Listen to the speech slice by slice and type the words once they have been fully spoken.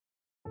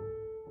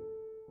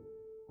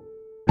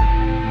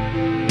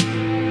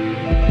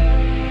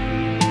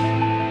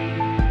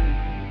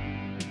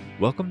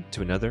Welcome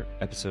to another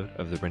episode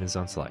of The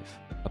Renaissance Life,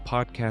 a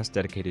podcast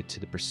dedicated to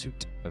the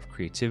pursuit of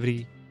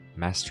creativity,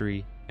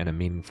 mastery, and a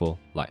meaningful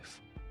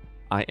life.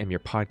 I am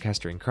your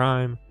podcaster in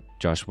crime,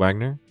 Josh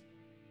Wagner.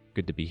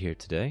 Good to be here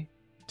today.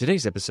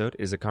 Today's episode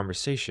is a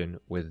conversation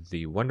with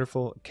the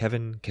wonderful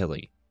Kevin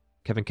Kelly.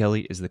 Kevin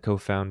Kelly is the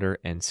co-founder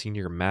and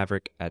senior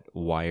maverick at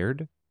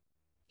Wired.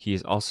 He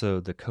is also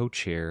the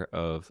co-chair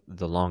of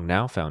the Long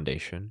Now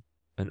Foundation,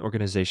 an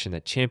organization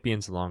that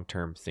champions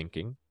long-term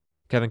thinking.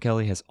 Kevin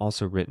Kelly has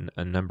also written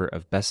a number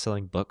of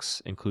best-selling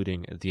books,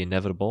 including The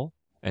Inevitable,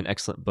 an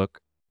excellent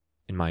book,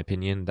 in my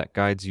opinion, that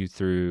guides you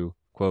through,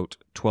 quote,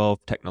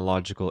 12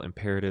 technological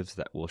imperatives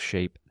that will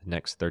shape the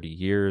next 30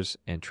 years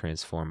and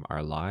transform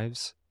our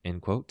lives,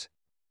 end quote.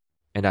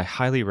 And I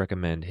highly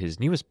recommend his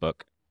newest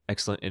book,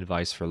 Excellent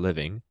Advice for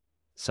Living,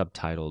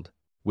 subtitled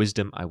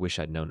Wisdom I Wish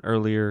I'd Known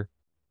Earlier.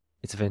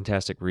 It's a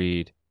fantastic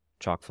read,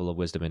 chock full of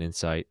wisdom and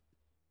insight.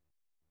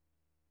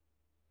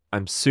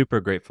 I'm super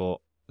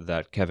grateful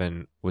that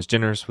Kevin was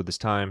generous with his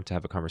time to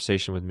have a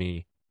conversation with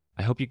me.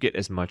 I hope you get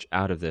as much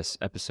out of this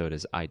episode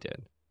as I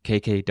did.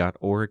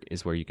 KK.org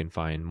is where you can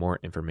find more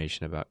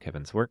information about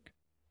Kevin's work.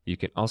 You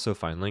can also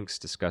find links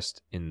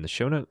discussed in the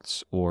show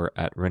notes or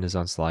at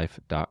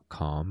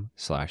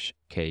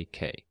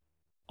renaissancelife.com/KK.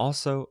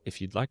 Also, if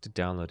you'd like to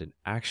download an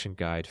action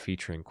guide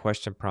featuring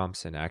question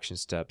prompts and action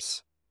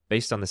steps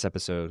based on this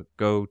episode,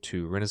 go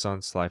to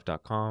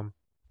renaissancelife.com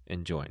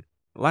and join.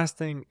 Last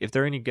thing, if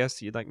there are any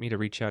guests you'd like me to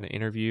reach out and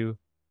interview,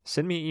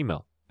 send me an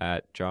email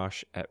at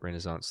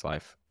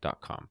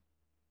josh@renaissancelife.com.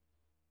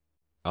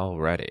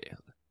 Alrighty,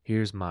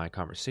 here's my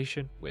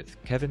conversation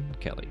with Kevin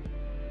Kelly.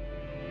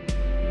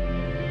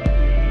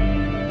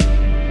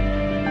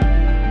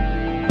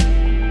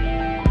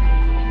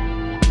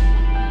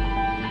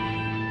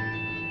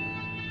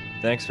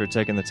 Thanks for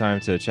taking the time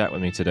to chat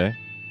with me today.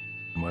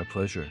 My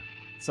pleasure.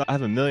 So I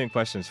have a million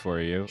questions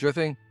for you. Sure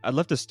thing. I'd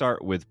love to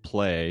start with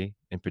play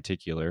in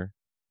particular.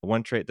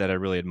 One trait that I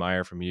really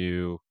admire from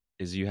you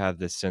is you have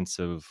this sense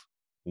of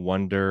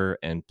wonder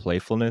and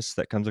playfulness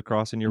that comes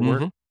across in your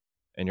work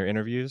and your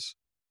interviews.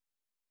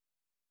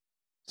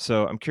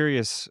 So I'm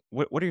curious,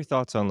 what are your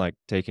thoughts on like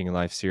taking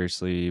life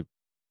seriously,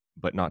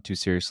 but not too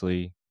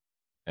seriously?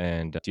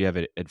 And do you have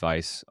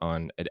advice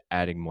on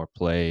adding more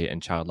play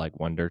and childlike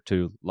wonder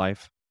to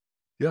life?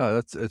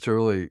 Yeah, it's a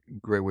really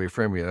great way of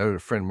framing it. I had a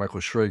friend, Michael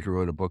Schroeg, who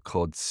wrote a book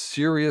called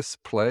Serious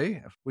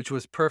Play, which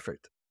was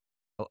perfect.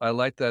 I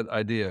like that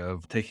idea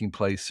of taking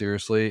play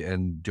seriously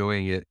and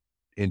doing it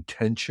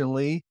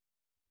intentionally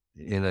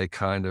in a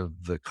kind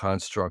of the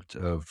construct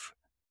of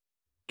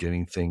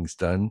getting things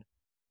done.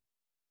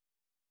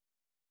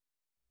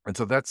 And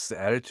so that's the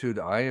attitude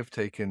I have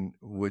taken,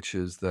 which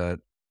is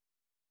that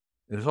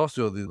it's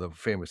also the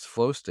famous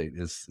flow state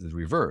is the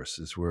reverse,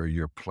 is where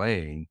you're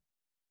playing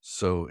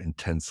so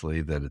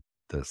intensely that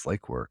it's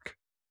like work.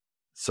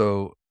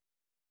 So,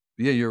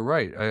 yeah, you're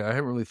right. I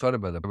haven't really thought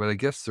about it, but I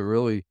guess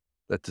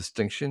that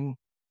distinction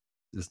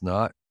is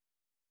not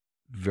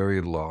very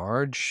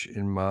large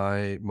in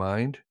my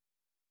mind.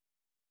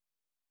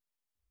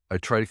 I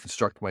try to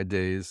construct my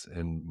days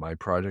and my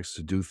projects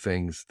to do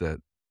things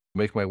that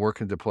make my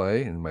work into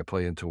play and my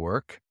play into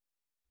work.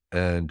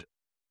 And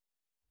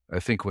I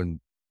think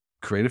when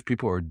creative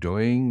people are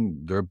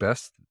doing their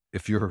best,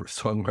 if you're a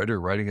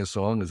songwriter writing a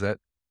song, is that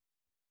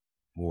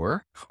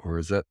work or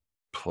is that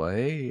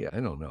play? I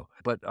don't know.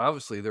 But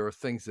obviously there are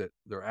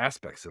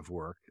aspects of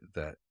work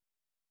that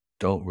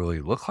don't really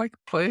look like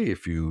play.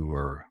 If you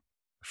are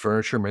a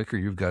furniture maker,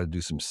 you've got to do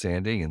some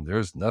sanding, and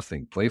there's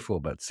nothing playful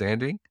about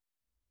sanding.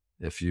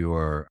 If you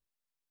are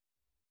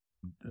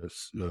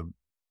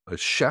a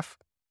chef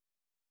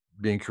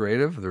being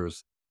creative,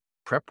 there's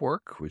prep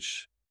work,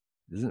 which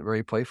isn't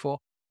very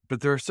playful.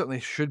 But there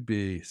certainly should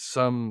be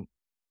some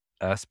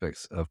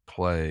aspects of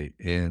play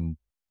in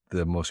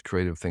the most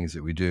creative things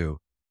that we do.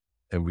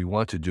 And we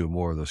want to do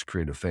more of those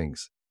creative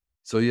things.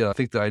 So, yeah, I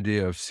think the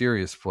idea of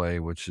serious play,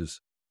 which is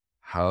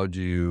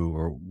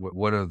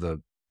what are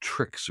the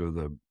tricks or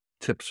the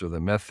tips or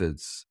the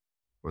methods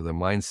or the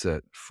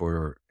mindset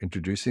for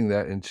introducing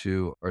that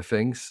into our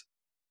things?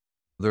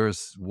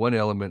 There's one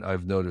element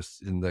I've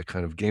noticed in that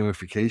kind of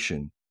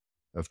gamification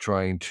of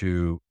trying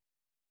to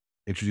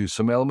introduce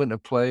some element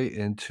of play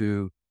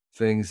into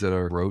things that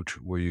are rote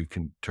where you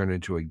can turn it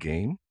into a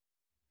game.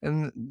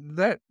 And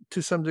that,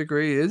 to some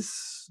degree, it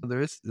is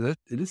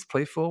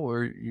playful,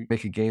 where you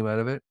make a game out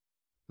of it.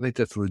 I think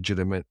that's a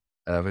legitimate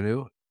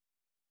avenue.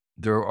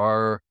 There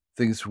are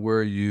things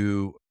where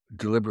you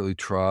deliberately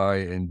try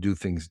and do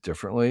things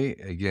differently,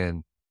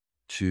 again,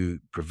 to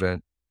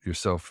prevent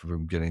yourself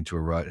from getting into a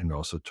rut and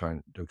also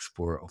trying to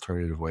explore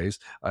alternative ways.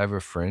 I have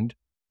a friend,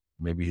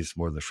 maybe he's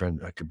more the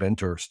friend, like a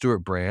mentor,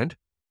 Stuart Brand,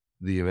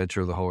 the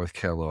inventor of the Whole Earth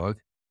Catalog,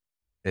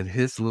 and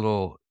his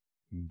little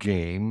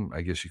game,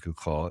 I guess you could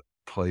call it,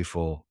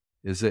 playful,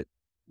 is that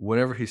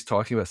whenever he's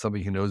talking about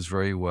something he knows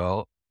very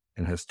well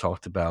and has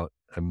talked about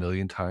a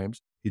million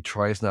times, he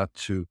tries not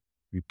to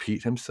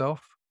repeat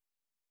himself.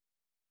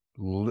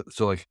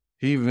 So like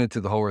he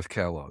invented the Whole Earth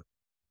Catalog,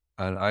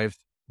 and I've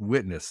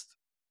witnessed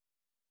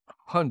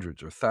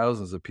hundreds or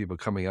thousands of people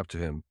coming up to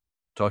him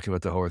talking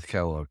about the Whole Earth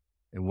Catalog.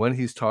 And when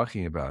he's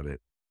talking about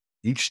it,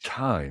 each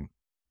time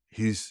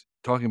he's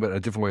talking about it a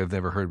different way I've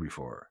never heard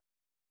before.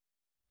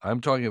 I'm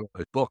talking about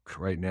a book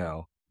right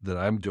now that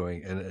I'm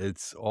doing, and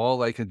it's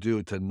all I can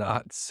do to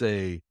not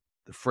say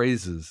the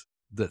phrases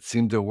that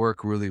seem to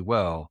work really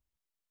well.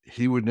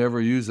 He would never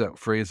use that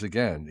phrase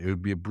again. It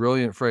would be a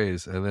brilliant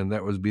phrase, and then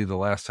that would be the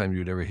last time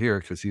you'd ever hear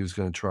it because he was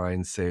going to try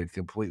and say it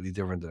completely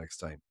different the next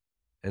time.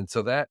 And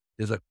so that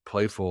is a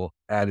playful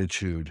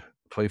attitude,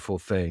 playful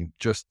thing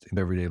just in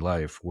everyday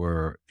life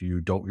where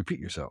you don't repeat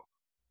yourself.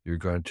 You're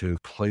going to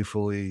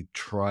playfully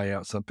try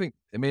out something.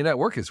 It may not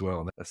work as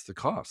well, and that's the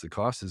cost. The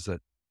cost is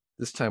that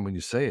this time when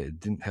you say it, it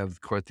didn't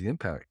have quite the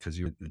impact because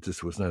it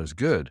just was not as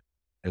good.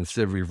 And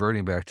instead of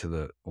reverting back to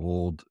the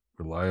old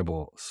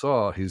reliable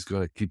saw, he's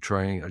going to keep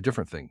trying a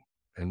different thing.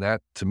 And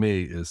that to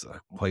me is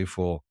a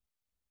playful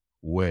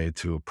way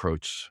to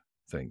approach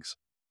things.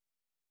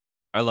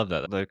 I love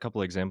that. The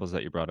couple examples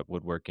that you brought up,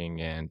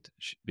 woodworking and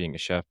being a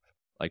chef,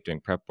 like doing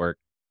prep work,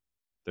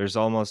 there's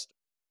almost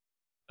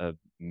a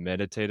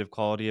meditative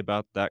quality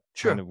about that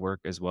kind Sure. of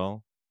work as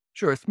well.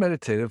 Sure. It's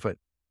meditative, but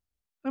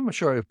I'm not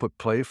sure I would put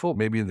playful,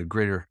 maybe in the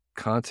greater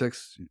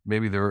context.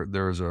 Maybe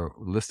there's a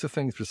list of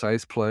things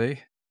besides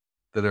play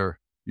that are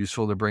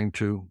useful to bring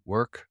to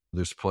work.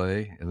 There's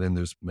play and then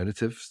there's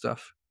meditative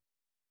stuff.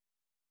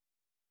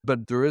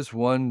 But there is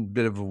one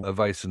bit of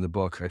advice in the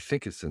book. I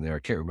think it's in there. I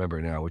can't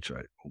remember now which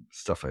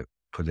stuff I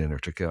put in or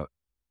took out.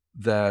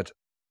 That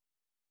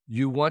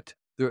you want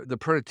the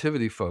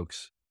productivity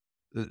folks.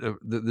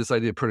 This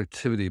idea of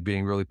productivity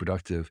being really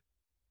productive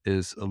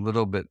is a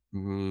little bit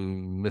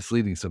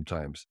misleading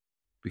sometimes,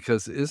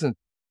 because it isn't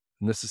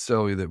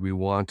necessarily that we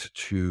want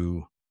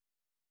to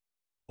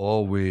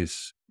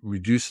always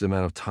reduce the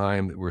amount of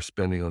time that we're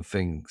spending on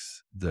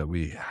things that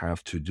we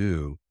have to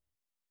do.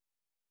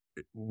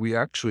 We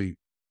actually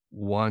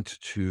want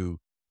to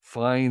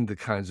find the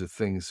kinds of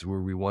things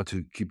where we want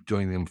to keep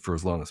doing them for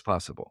as long as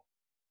possible.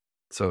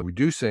 So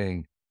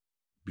reducing,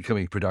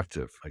 becoming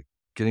productive, like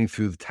getting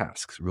through the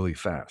tasks really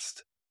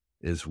fast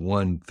is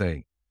one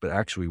thing. But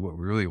actually what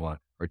we really want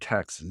are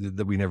tasks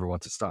that we never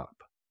want to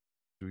stop.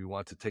 We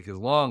want to take as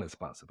long as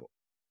possible.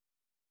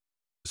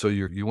 So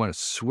you want to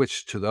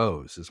switch to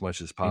those as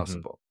much as Hmm.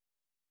 possible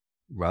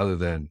rather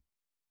than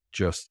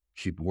just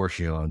keep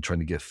working on trying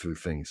to get through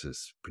things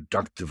as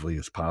productively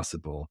as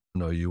possible.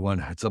 No, you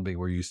want something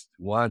where you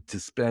want to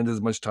spend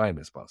as much time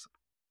as possible.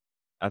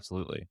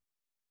 Absolutely.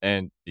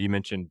 And you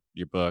mentioned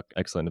your book,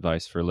 Excellent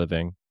Advice for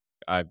Living.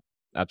 I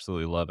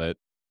absolutely love it.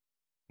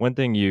 One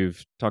thing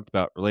you've talked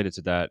about related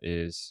to that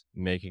is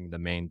making the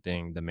main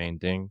thing the main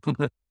thing.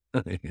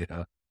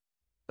 Yeah.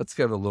 That's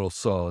kind of a little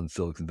Saul in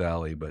Silicon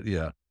Valley, but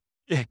yeah.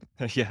 Yeah.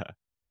 Yeah.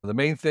 The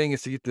main thing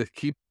is to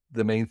keep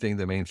the main thing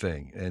the main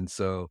thing. And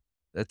so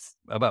that's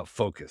about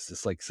focus.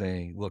 It's like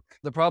saying, look,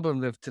 the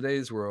problem of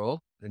today's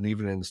world, and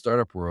even in the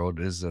startup world,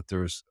 is that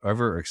there's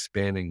ever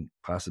expanding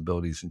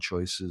possibilities and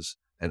choices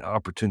and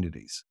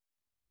opportunities.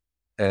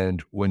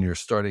 And when you're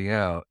starting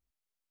out,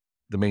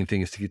 the main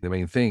thing is to keep the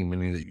main thing,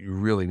 meaning that you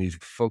really need to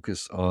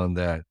focus on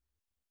that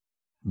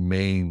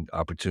main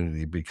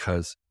opportunity,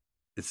 because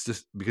it's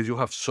just because you'll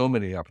have so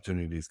many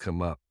opportunities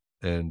come up.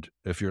 And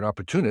if you're an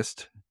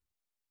opportunist,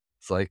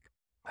 it's like,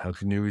 how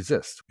can you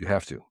resist? You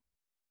have to.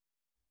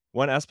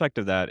 One aspect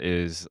of that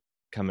is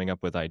coming up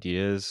with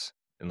ideas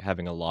and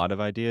having a lot of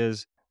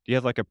ideas. Do you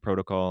have like a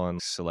protocol on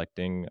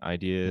selecting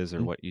ideas or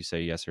Mhm. what you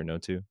say yes or no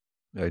to?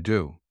 I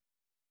do.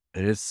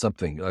 And it's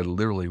something I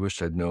literally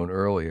wish I'd known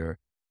earlier.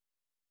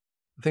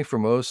 I think for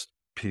most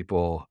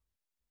people,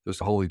 there's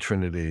a holy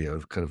trinity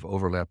of kind of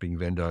overlapping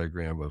Venn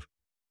diagram of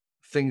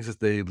things that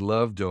they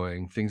love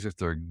doing, things that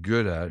they're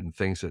good at, and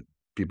things that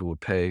people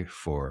would pay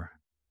for,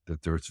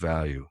 that there's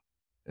value.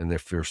 And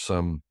if there's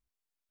some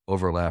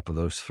overlap of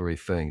those three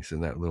things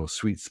in that little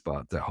sweet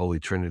spot, that holy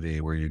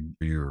trinity where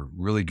you're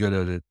really good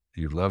at it,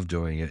 you love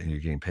doing it, and you're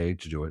getting paid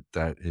to do it,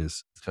 that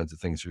is the kinds of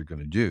things you're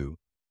going to do.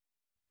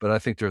 But I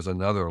think there's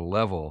another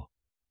level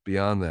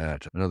beyond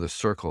that, another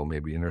circle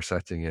maybe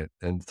intersecting it,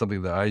 and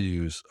something that I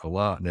use a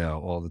lot now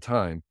all the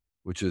time,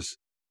 which is,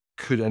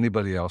 could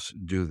anybody else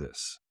do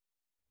this?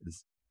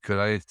 Is, could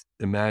I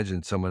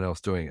imagine someone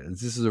else doing it?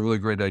 This is a really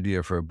great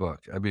idea for a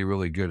book. I'd be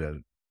really good at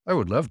it. I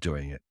would love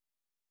doing it.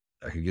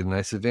 I could get a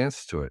nice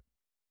advance to it.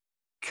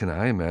 Can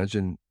I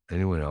imagine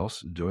anyone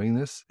else doing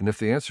this? And if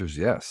the answer is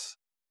yes,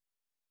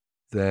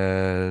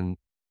 then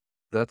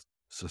that's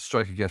a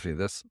strike against me.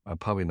 I'm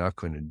probably not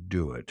going to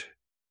do it,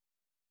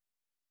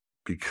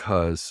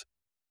 because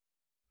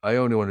I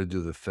only want to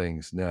do the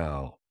things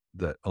now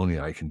that only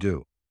I can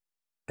do.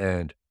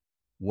 And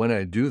when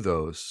I do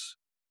those,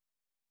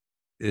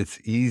 it's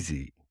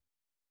easy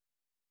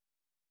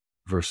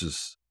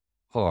versus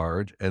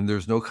hard, and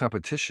there's no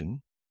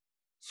competition.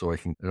 So I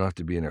don't have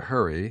to be in a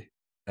hurry.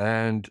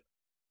 And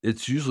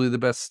it's usually the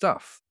best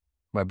stuff,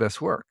 my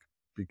best work,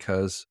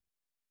 because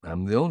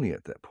I'm the only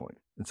at that point.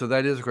 And so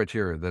that is a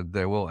criteria that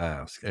they will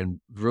ask. And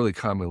really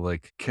common,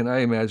 like, can I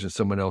imagine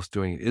someone else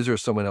doing it? Is there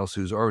someone else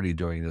who's already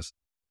doing this?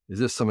 Is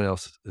this someone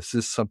else? Is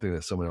this something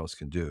that someone else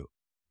can do?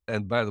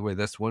 And by the way,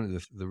 that's one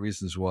of the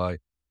reasons why,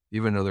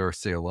 even though there are,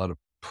 say, a lot of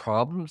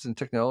problems in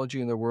technology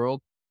in the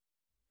world,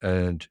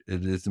 and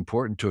it is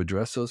important to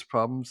address those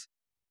problems,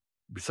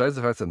 besides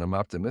the fact that I'm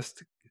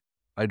optimistic,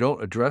 I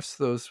don't address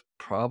those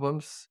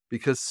problems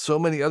because so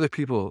many other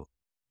people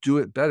do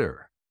it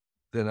better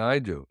than I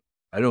do.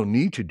 I don't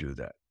need to do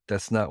that.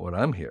 That's not what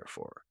I'm here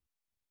for.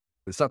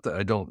 It's not that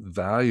I don't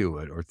value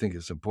it or think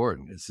it's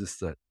important. It's just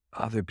that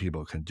other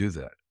people can do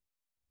that.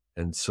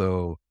 And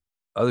so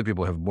other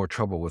people have more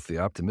trouble with the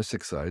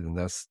optimistic side, and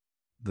that's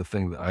the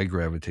thing that I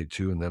gravitate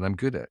to and that I'm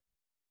good at.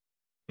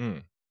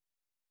 Mm.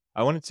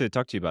 I wanted to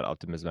talk to you about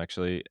optimism,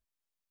 actually.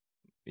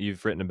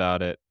 You've written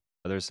about it.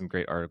 There's some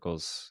great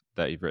articles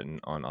that you've written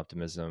on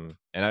optimism.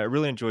 And I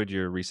really enjoyed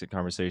your recent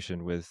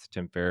conversation with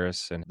Tim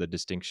Ferriss and the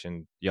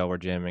distinction y'all were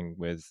jamming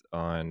with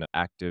on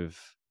active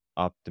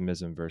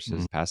optimism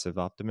versus passive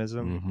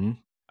optimism. Mm-hmm.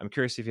 I'm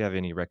curious if you have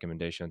any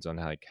recommendations on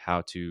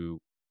how to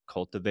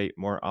cultivate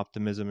more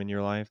optimism in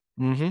your life.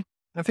 Mm-hmm.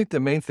 I think the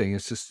main thing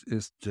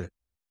is to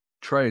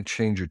try to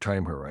change your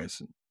time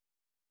horizon.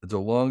 The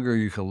longer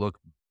you can look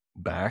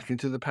back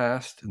into the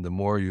past and the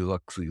more you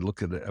actually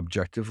look at it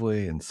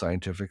objectively and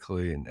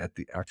scientifically and at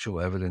the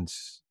actual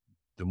evidence,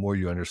 the more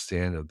you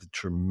understand of the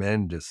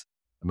tremendous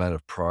amount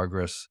of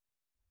progress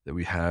that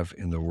we have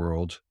in the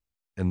world,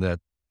 and that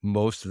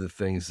most of the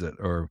things that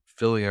are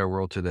filling our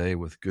world today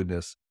with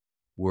goodness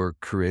were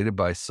created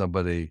by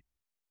somebody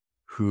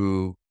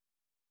who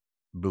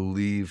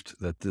believed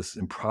that this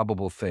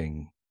improbable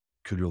thing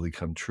could really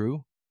come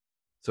true.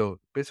 So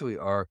basically,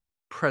 our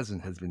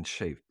present has been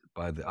shaped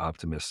by the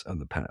optimists of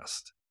the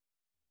past.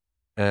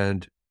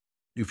 And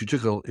if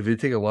you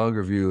take a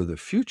longer view of the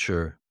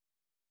future,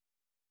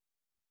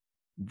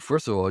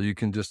 first of all, you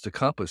can just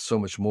accomplish so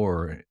much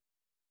more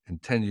in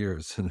 10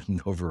 years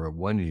than over a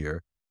 1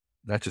 year,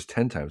 not just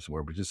 10 times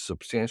more, but just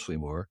substantially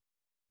more.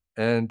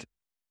 And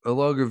a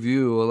longer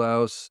view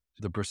allows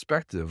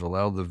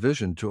the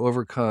vision to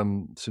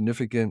overcome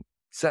significant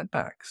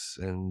setbacks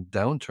and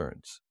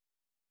downturns.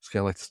 It's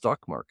kind of like the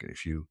stock market.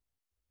 If you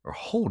are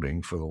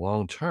holding for the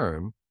long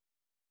term,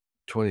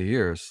 20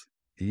 years,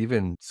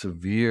 even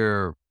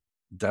severe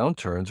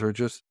downturns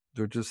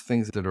they're just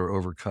things that are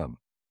overcome.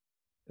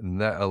 And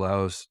that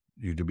allows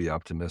you to be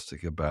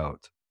optimistic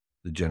about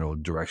the general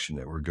direction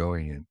that we're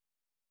going in.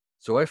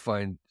 So I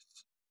find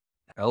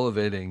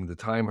elevating the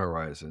time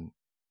horizon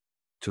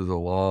to the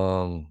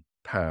long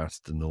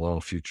past and the long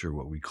future,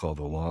 what we call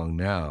the long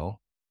now,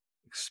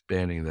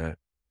 expanding that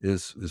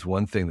is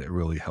one thing that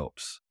really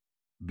helps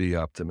be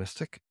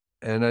optimistic.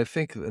 And I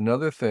think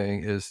another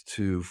thing is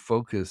to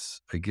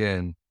focus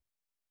again,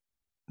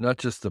 not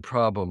just the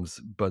problems,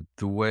 but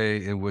the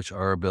way in which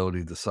our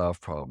ability to solve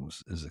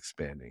problems is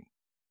expanding.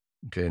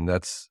 Okay. And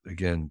that's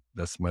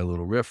my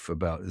little riff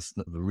about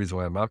the reason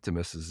why I'm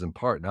optimist is in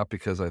part not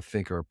because I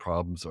think our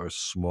problems are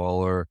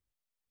smaller,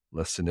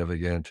 less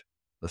significant,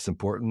 less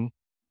important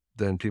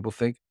than people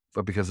think,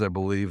 but because I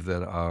believe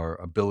that our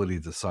ability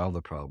to solve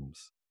the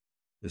problems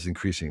is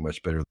increasing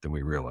much better than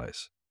we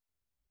realize.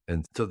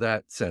 And so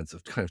that sense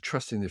of kind of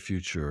trusting the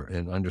future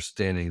and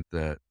understanding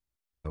that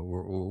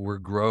we're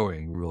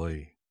growing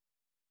really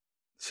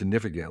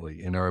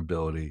significantly in our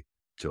ability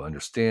to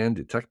understand,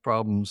 detect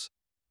problems,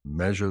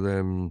 measure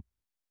them,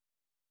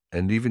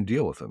 and even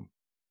deal with them.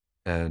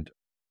 And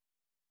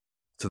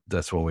so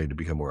that's one way to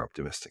become more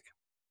optimistic.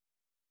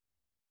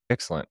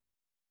 Excellent.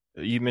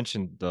 You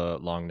mentioned the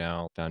Long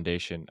Now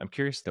Foundation. I'm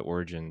curious the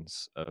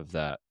origins of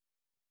that.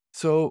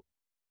 So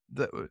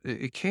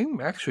it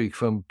came actually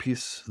from a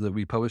piece that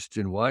we published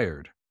in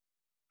Wired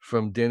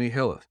from Danny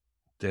Hillis.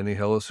 Danny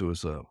Hillis, who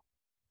was a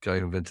guy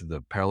who invented the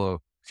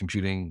parallel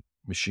computing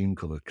machine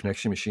called the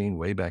connection machine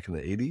way back in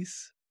the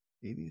 80s.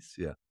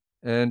 Yeah.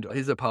 And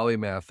he's a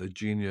polymath, a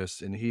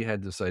genius, and he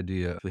had this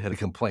idea. He had a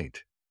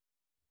complaint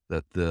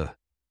that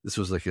this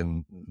was like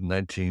in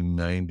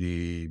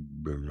 1990,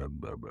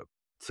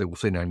 we'll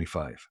say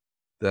 95,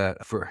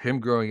 that for him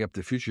growing up,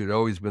 the future had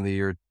always been the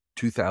year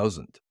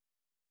 2000.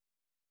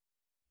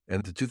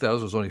 And the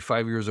 2000 was only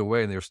 5 years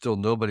away,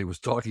 and nobody was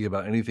talking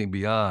about anything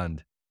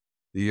beyond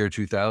the year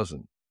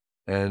 2000.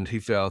 And he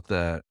felt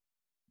that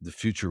the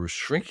future was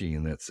shrinking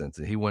in that sense,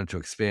 and he wanted to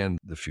expand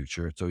the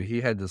future. So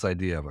he had this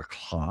idea of a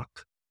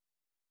clock,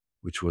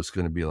 which was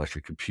going to be like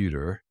a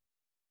computer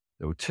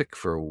that would tick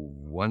for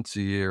once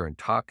a year and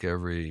talk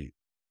every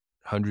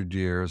 100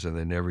 years, and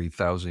then every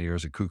 1,000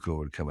 years, a cuckoo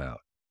would come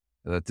out.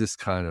 And that this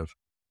kind of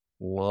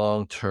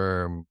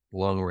long-term,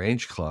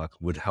 long-range clock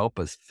would help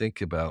us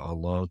think about a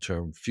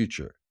long-term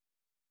future.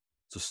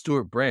 So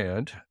Stuart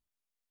Brand,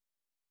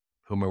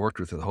 whom I worked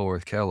with at the Whole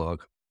Earth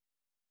Catalog,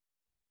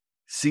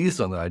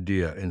 seized on the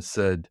idea and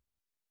said,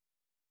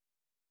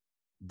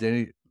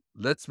 Danny,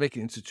 let's make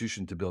an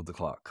institution to build the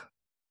clock.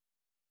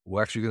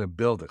 We're actually going to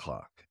build a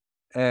clock.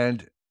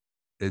 And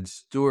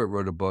Stuart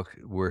wrote a book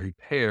where he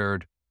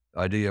paired the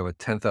idea of a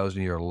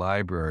 10,000-year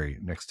library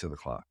next to the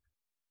clock.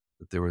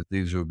 That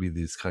these would be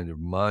these kind of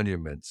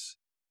monuments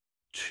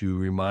to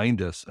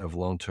remind us of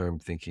long-term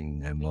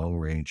thinking and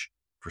long-range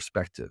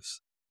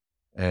perspectives.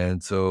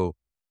 And so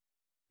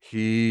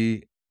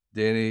he,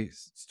 Danny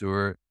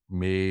Stewart,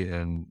 me,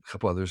 and a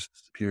couple others,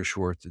 Peter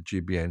Schwartz at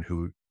GBN,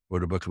 who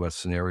wrote a book about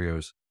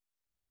scenarios,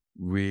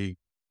 we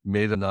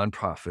made a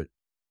nonprofit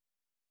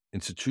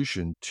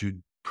institution to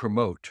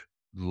promote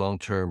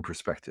long-term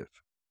perspective.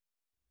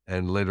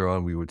 And later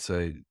on, we would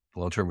say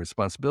long-term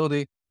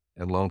responsibility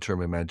and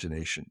long-term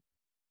imagination.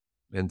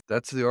 And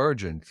that's the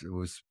origin.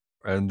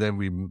 And then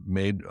we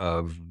made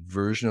a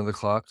version of the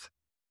clock,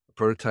 a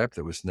prototype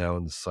that was now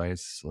in the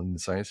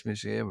Science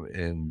Museum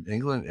in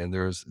England. And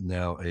there's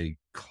now a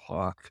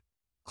clock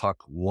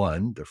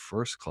one, the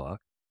first clock,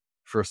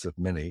 first of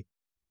many,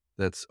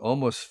 that's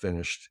almost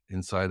finished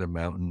inside a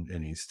mountain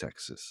in East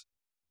Texas.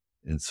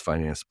 It's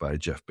financed by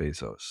Jeff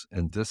Bezos.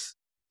 And this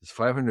is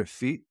 500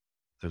 feet.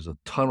 There's a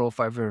tunnel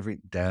 500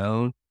 feet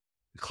down.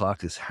 The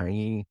clock is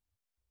hanging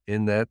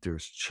in that.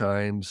 There's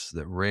chimes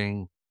that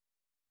ring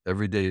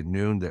every day at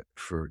noon that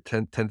for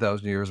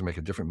 10,000 years make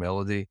a different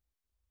melody,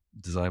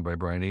 designed by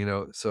Brian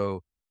Eno.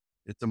 So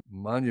it's a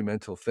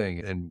monumental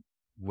thing. And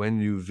when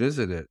you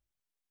visit it,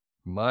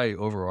 my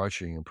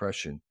overarching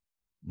impression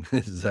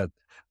is that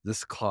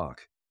this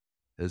clock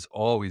has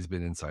always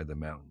been inside the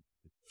mountain.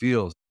 It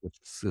feels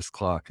this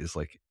clock is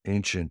like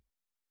ancient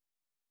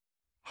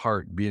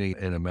heart beating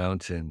in a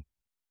mountain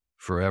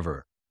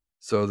forever.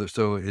 So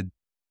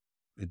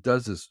it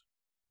does this.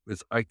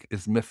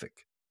 It's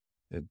mythic.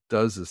 It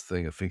does this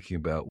thing of thinking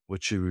about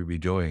what should we be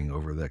doing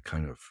over the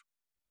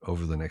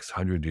next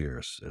 100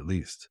 years at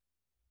least.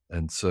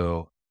 And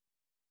so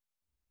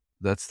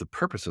that's the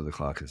purpose of the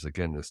clock is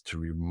to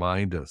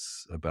remind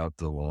us about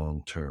the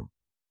long term.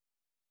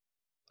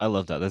 I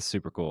love that. That's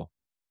super cool.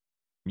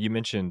 You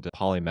mentioned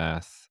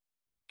polymath.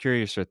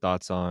 Curious your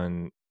thoughts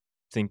on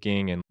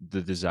thinking and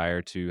the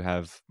desire to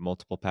have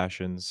multiple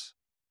passions.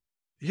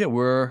 Yeah,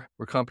 we're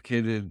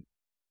complicated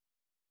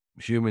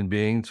human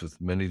beings with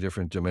many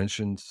different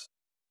dimensions.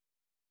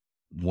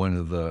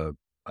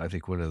 I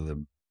think one of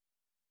the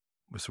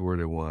what's the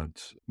word I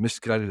want?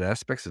 Misguided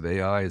aspects of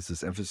AI is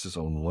this emphasis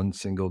on one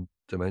single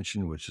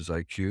dimension, which is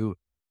IQ.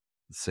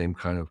 The same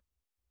kind of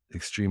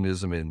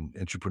extremism in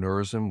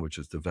entrepreneurism, which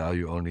is to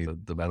value only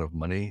the amount of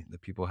money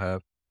that people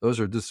have. Those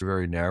are just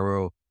very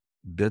narrow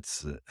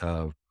bits.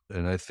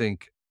 And I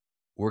think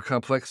we're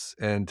complex.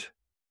 And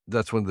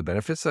that's one of the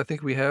benefits I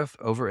think we have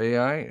over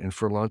AI. And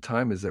for a long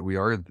time is that we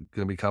are going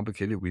to be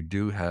complicated. We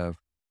do have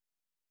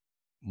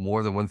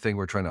more than one thing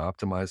we're trying to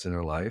optimize in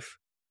our life,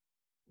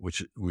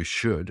 which we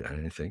should,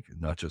 I think,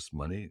 not just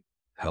money,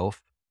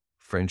 health,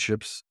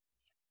 friendships,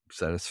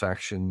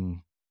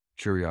 satisfaction,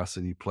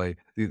 curiosity, play.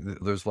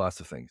 There's lots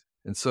of things.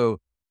 And so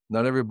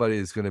not everybody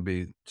is going to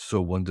be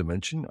so one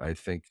dimension. I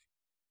think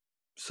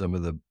some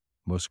of the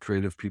most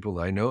creative people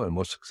I know and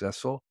most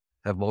successful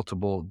have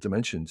multiple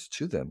dimensions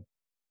to them.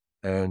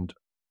 And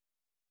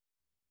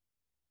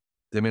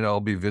they may not all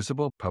be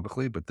visible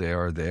publicly, but they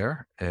are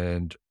there.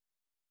 And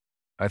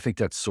I think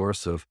that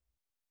source of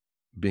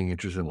being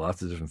interested in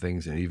lots of different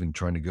things and even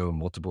trying to go in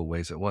multiple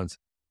ways at once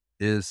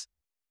is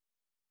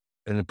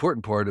an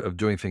important part of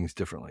doing things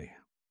differently.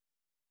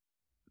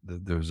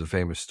 There's a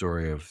famous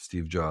story of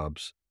Steve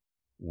Jobs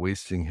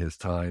wasting his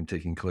time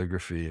taking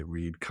calligraphy at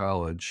Reed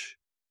College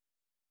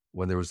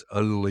when there was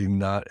utterly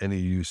not any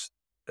use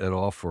at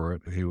all for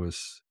it. He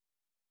was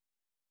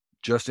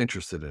just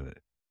interested in it.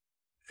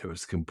 It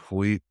was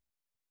complete,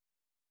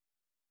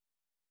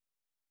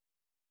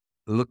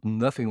 it looked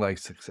nothing like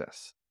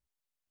success.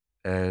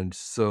 And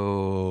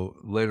so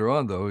later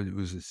on, though, it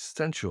was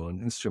essential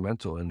and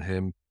instrumental in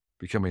him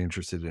becoming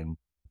interested in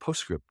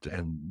PostScript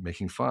and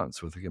making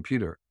fonts with a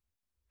computer,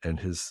 and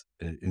his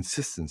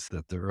insistence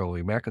that the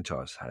early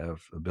Macintosh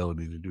have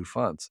ability to do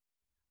fonts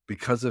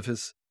because of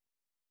his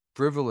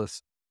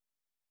frivolous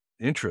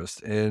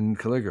interest in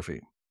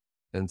calligraphy.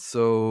 And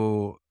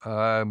so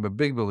I'm a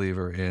big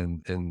believer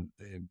in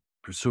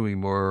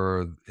pursuing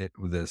more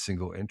with a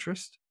single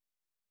interest.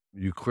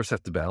 You, of course,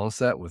 have to balance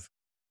that with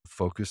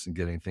focus and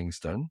getting things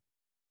done.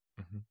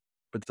 Mm-hmm.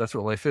 But that's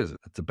what life is.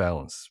 It's a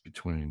balance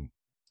between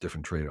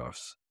different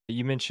trade-offs.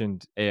 You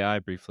mentioned AI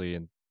briefly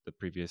in the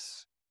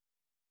previous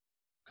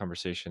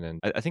conversation, and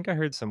I think I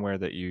heard somewhere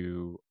that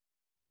you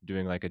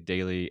doing like a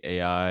daily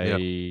Yeah.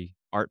 AI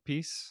art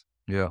piece.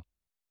 Yeah.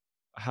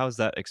 How's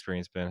that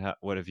experience been?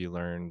 What have you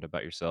learned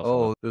about yourself and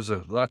Oh, there's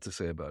a lot to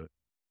say about it.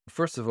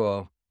 First of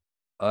all,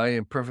 I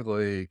am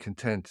perfectly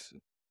content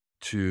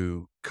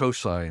to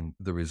co-sign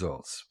the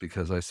results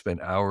because I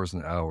spent hours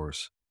and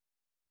hours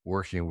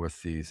working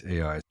with these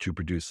AI to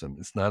produce them.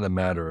 It's not a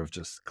matter of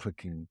just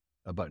clicking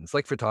a button. It's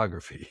like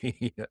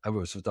photography. I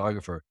was a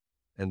photographer,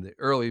 and the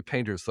early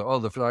painters thought, oh,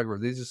 the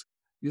photographer, you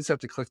just have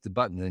to click the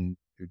button and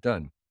you're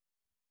done.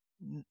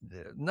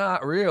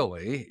 Not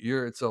really.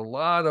 It's a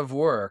lot of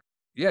work.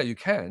 Yeah, you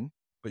can,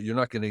 but you're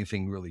not getting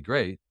anything really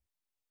great.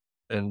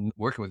 And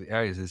working with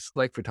AI is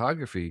like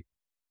photography,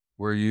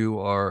 where you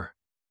are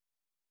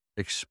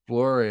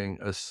exploring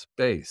a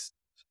space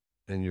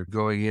and you're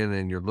going in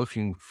and you're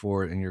looking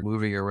for it and you're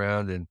moving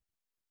around and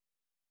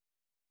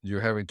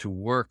you're having to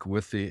work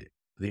with the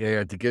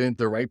AI to get into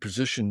the right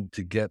position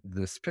to get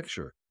this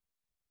picture.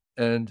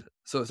 And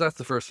so that's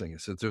the first thing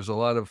is that there's a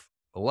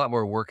lot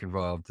more work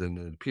involved than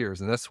it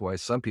appears. And that's why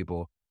some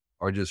people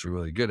are just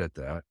really good at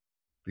that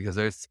because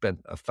they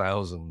spent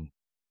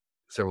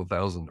several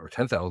thousand or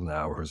 10,000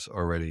 hours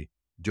already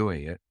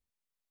doing it.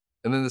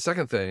 And then the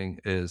second thing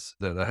is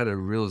that I had a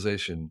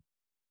realization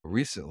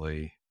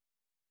recently,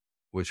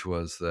 which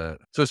was that,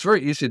 so it's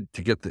very easy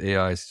to get the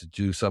AIs to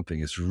do something.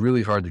 It's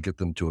really hard to get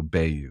them to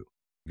obey you,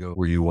 go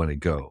where you want to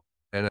go.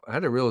 And I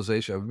had a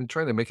realization, I've been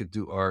trying to make it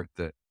do art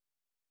that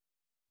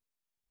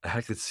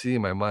I could see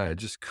in my mind. I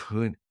just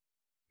couldn't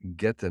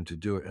get them to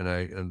do it.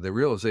 And the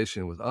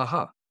realization was,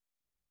 aha,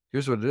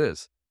 here's what it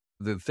is.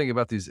 The thing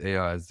about these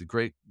AIs, the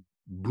great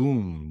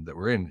boom that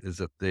we're in is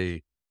that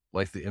they,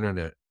 like the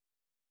internet,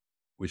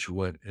 which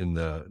went in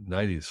the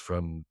 90s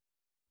from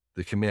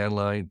the command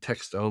line,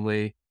 text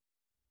only,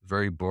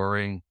 very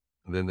boring.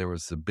 And then there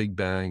was the big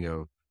bang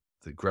of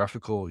the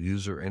graphical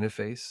user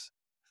interface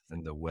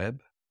and the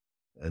web.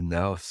 And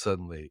now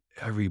suddenly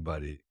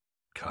everybody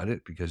got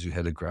it because you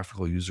had a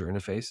graphical user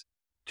interface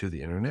to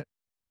the internet.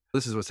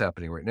 This is what's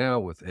happening right now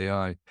with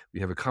AI.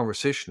 We have a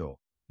conversational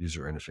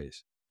user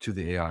interface to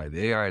the AI.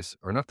 The AIs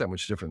are not that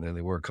much different than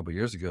they were a couple of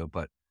years ago,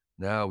 but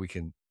now we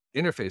can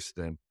interface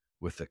them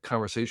with a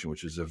conversation,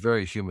 which is a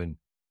very human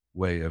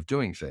way of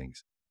doing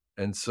things.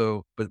 And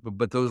so,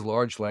 but those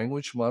large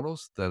language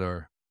models that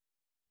are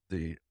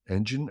the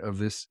engine of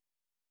this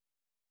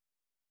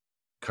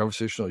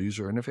conversational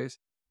user interface,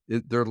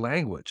 they're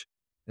language.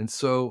 And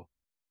so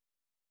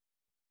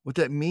what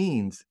that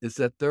means is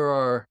that there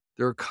are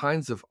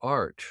kinds of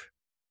art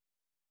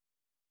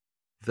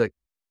that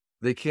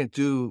they can't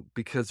do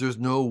because there's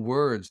no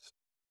words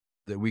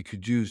that we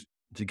could use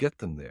to get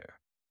them there.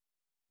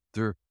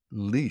 They're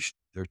leashed,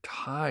 they're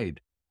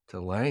tied to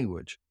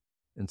language.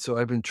 And so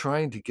I've been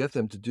trying to get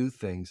them to do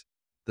things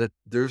that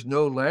there's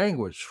no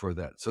language for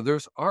that. So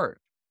there's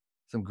art,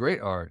 some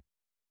great art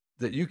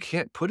that you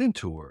can't put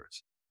into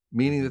words,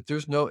 meaning Mhm. that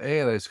there's no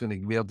AI that's going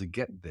to be able to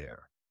get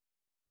there.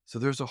 So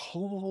there's a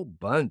whole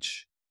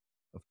bunch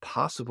of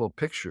possible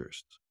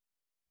pictures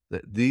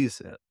that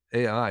these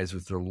AIs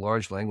with their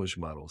large language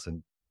models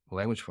and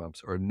language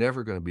prompts are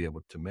never going to be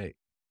able to make.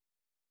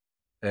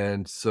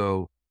 And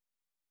so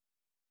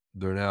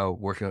they're now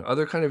working on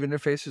other kind of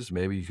interfaces.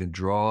 Maybe you can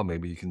draw,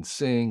 maybe you can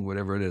sing,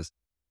 whatever it is.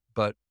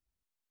 But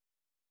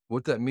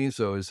what that means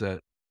though is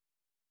that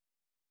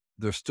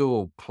there's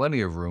still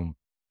plenty of room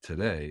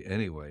today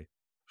anyway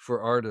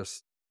for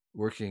artists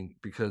working,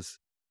 because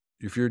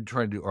if you're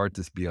trying to do art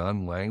that's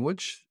beyond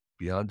language,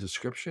 beyond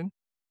description,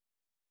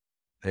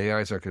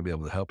 AIs aren't going to be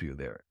able to help you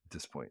there at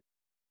this point.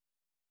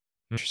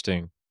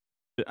 Interesting.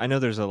 I know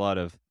there's a lot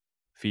of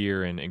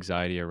fear and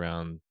anxiety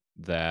around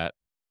that,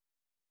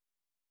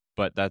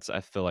 but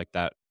I feel like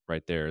that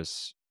right there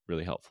is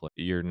really helpful.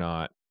 You're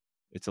not,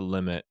 it's a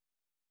limit.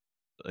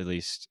 At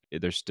least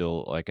there's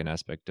still like an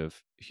aspect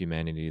of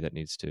humanity that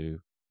needs to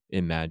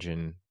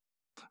imagine.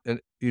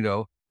 And,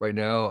 right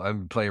now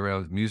I'm playing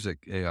around with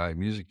AI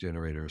music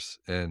generators,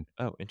 and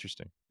Oh,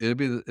 interesting. it'll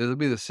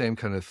be the same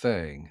kind of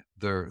thing.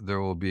 There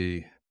will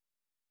be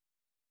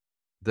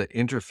the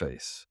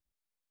interface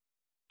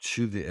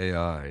to the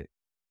AI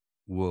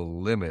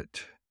will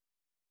limit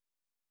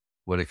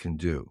what it can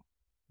do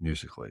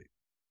musically.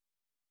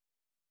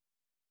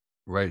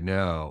 Right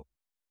now,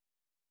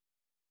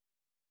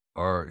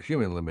 our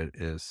human limit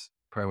is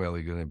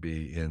primarily going to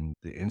be in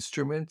the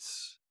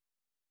instruments,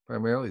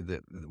 primarily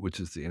which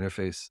is the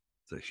interface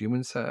that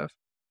humans have.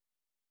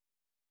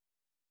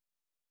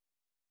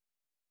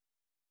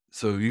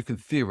 So you can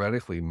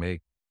theoretically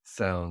make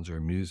sounds or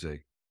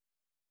music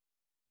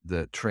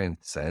that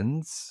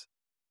transcends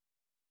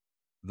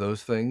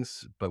those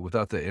things, but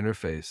without the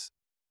interface,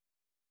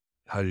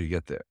 how do you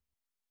get there?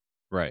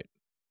 Right.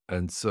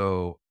 And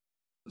so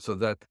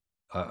that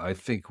I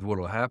think what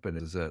will happen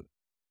is that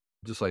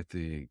just like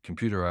the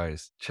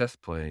computerized chess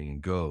playing in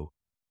Go,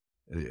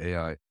 the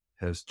AI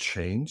has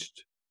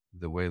changed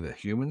the way that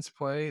humans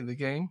play the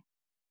game.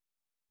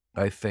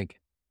 I think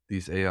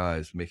these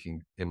AIs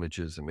making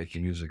images and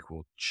making music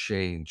will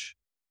change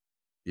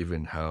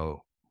even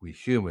how we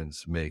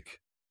humans make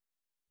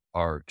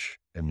art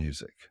and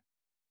music.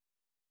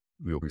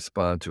 We'll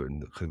respond to it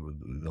and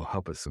they'll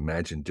help us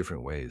imagine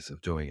different ways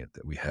of doing it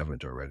that we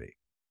haven't already.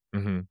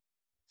 Hmm.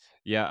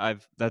 Yeah,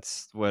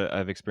 that's what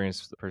I've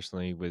experienced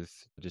personally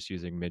with just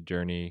using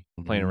Midjourney,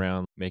 playing Mhm.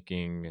 around,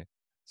 making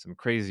some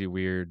crazy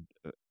weird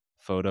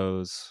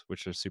photos,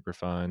 which are super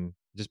fun.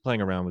 Just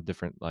playing around with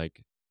different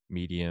like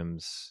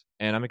mediums.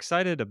 And I'm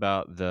excited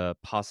about the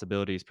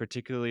possibilities,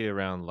 particularly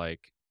around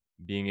like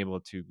being able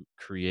to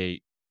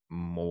create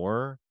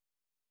more.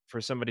 For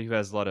somebody who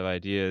has a lot of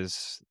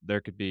ideas, I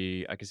could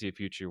see a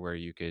future where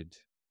you could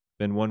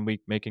spend 1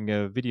 week making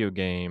a video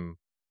game,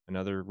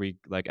 another week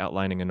like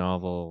outlining a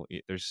novel.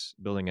 There's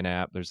building an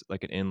app. There's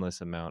like an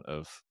endless amount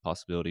of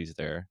possibilities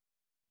there.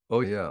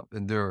 Oh, yeah.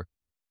 And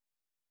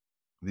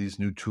these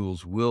new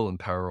tools will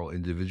empower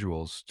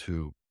individuals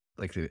to,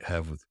 like they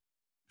have with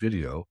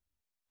video,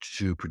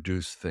 to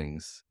produce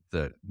things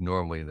that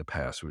normally in the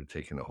past would have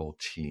taken a whole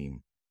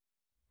team,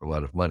 a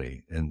lot of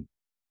money. And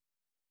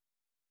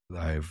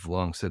I've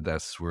long said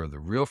that's where the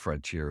real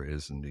frontier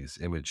is in these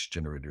image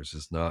generators,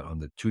 is not on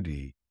the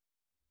 2D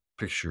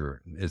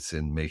picture. It's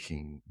in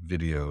making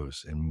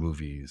videos and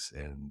movies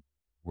and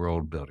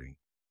world building,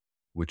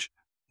 which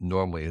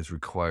normally is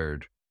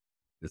required.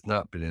 It's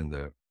not been in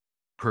the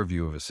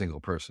purview of a single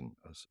person.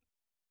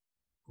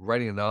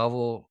 Writing a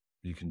novel,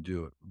 you can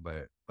do it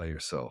by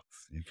yourself.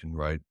 You can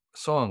write a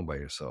song by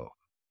yourself.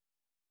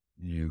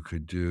 You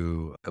could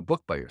do a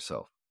book by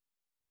yourself,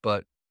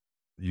 but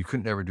you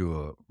could never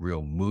do a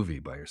real movie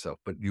by yourself,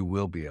 but you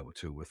will be able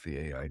to with the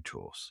AI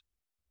tools.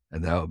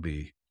 And that would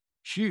be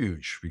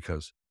huge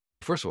because,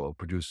 first of all, it'll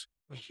produce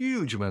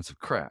huge amounts of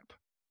crap,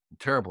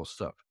 terrible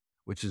stuff,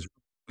 which is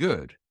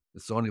good.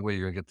 It's the only way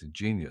you're going to get the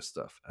genius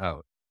stuff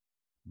out.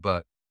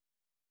 But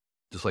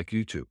just like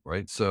YouTube,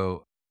 right?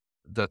 So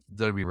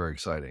that'd be very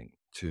exciting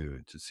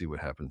to see what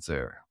happens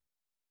there.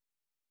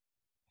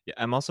 Yeah,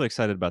 I'm also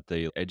excited about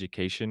the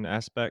education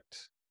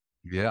aspect,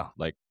 Yeah.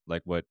 like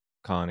what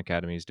Khan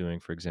Academy is doing,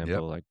 for Yep.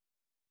 example, like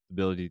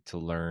ability to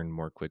learn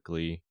more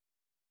quickly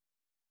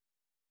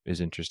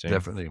is interesting.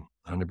 Definitely.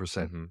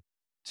 100%. hmm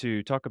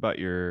To talk about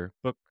your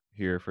book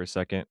here for a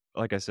second,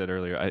 like I said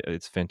earlier,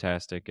 it's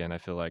fantastic, and I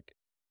feel like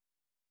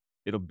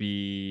it'll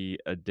be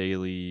a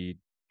daily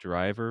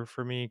driver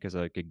for me because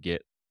I could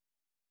get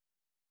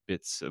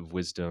bits of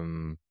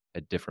wisdom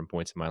at different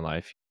points in my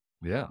life.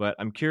 Yeah. But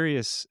I'm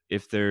curious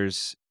if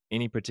there's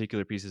any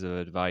particular pieces of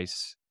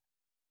advice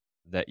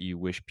that you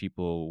wish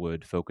people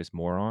would focus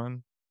more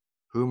on.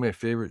 Who are my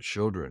favorite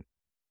children?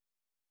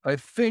 I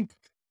think,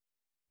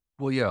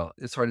 well, yeah,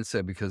 it's hard to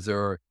say because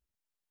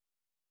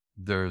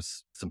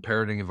there's some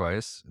parenting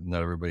advice.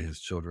 Not everybody has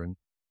children.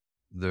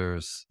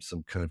 There's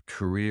some kind of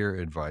career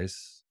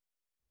advice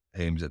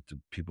aimed at the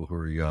people who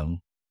are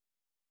young.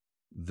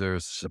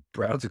 There's some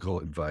practical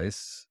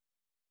advice,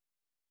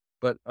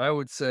 but I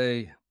would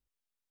say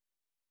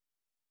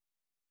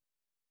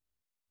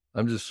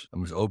I'm just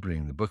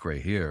opening the book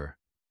right here,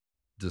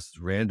 just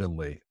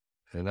randomly.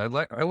 And I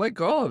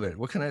like all of it.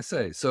 What can I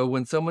say? So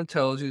when someone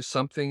tells you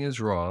something is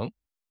wrong,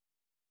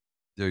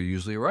 they're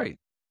usually right.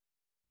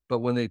 But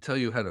when they tell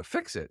you how to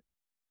fix it,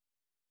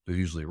 they're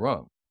usually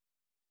wrong.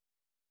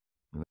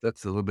 And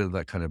that's a little bit of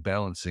that kind of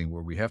balancing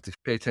where we have to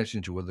pay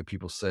attention to what the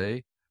people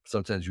say.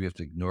 Sometimes you have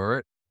to ignore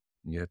it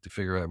and you have to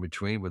figure out in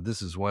between. But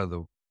this is one of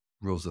the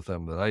rules of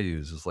thumb that I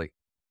use is like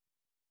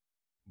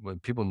when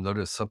people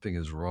notice something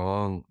is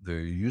wrong,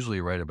 they're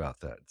usually right about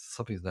that.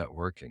 Something's not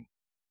working.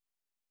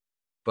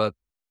 But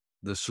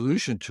the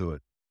solution to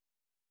it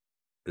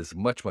is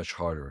much, much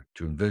harder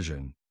to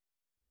envision.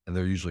 And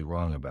they're usually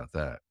wrong about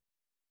that.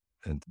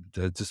 And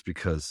that's just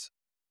because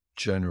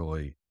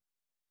generally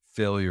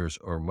failures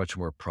are much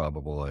more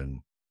probable and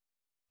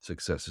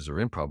successes are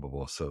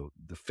improbable. So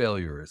the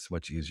failure is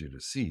much easier to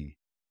see,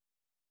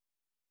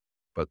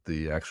 but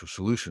the actual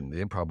solution,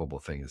 the improbable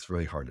thing, is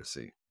really hard to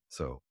see.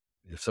 So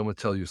if someone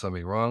tells you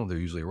something wrong, they're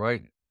usually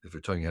right. If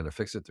they're telling you how to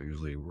fix it, they're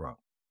usually wrong.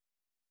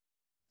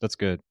 That's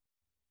good.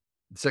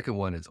 The second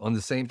one is on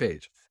the same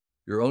page.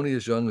 You're only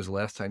as young as the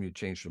last time you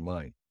changed your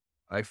mind.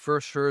 I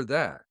first heard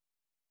that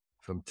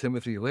from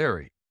Timothy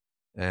Leary,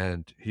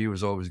 and he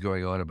was always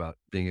going on about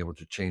being able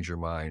to change your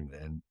mind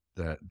and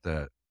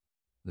that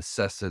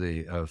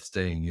necessity of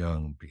staying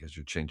young because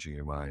you're changing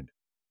your mind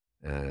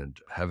and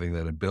having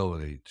that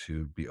ability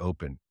to be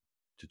open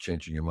to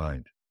changing your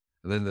mind.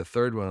 And then the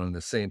third one on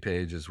the same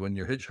page is when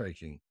you're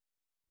hitchhiking,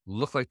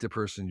 look like the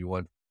person you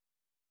want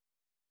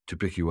to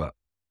pick you up.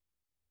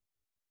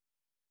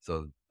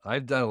 So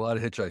I've done a lot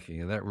of hitchhiking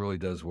and that really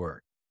does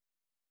work.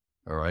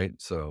 All right.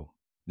 So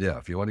yeah,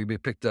 if you want to be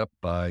picked up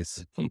by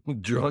some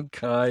drunk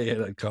guy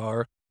in a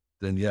car,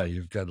 then yeah,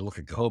 you've got to look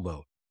like a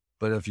hobo.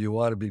 But if you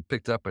want to be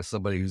picked up by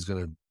somebody who's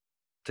going to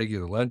take you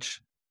to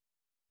lunch,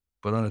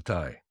 put on a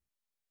tie.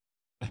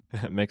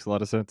 It makes a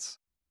lot of sense.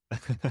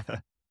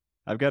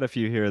 I've got a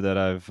few here that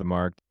I've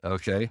marked.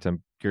 Okay.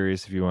 I'm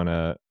curious if you want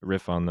to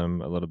riff on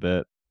them a little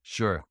bit.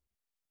 Sure.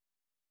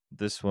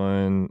 This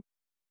one,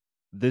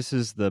 this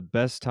is the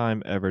best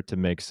time ever to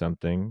make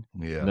something.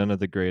 Yeah. None of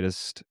the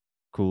greatest,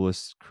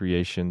 coolest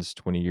creations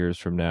 20 years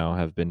from now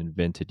have been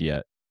invented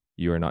yet.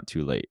 You are not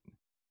too late.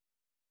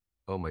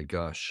 Oh my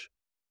gosh.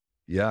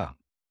 Yeah.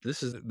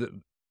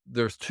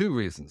 There's two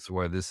reasons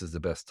why this is the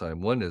best time.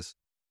 One is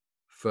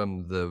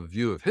from the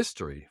view of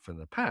history, from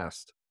the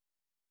past,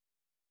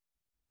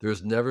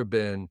 there's never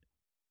been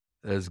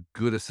as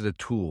good a set of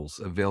tools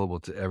available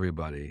to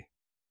everybody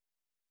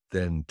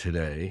than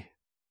today.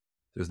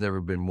 There's never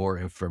been more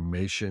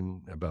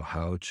information about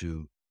how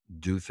to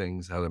do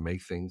things, how to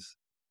make things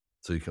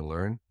so you can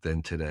learn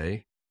than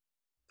today.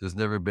 There's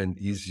never been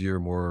easier,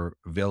 more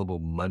available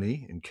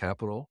money and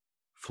capital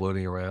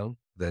floating around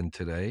than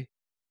today.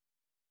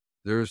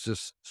 There's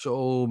just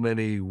so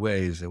many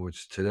ways in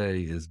which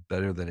today is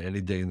better than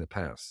any day in the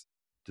past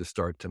to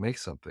start to make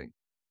something.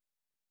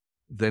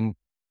 Then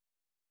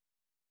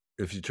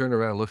if you turn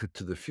around and look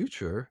to the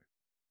future,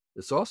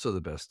 it's also the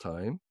best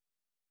time.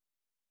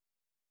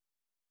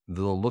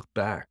 They'll look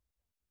back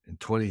in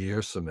 20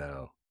 years from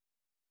now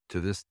to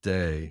this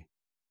day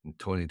in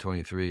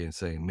 2023 and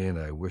saying, man,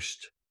 I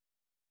wished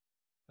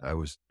I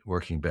was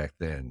working back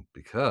then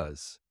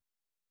because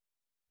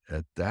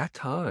at that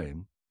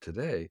time,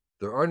 today,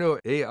 there are no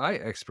AI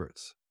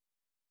experts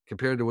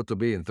compared to what there'll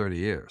be in 30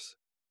 years.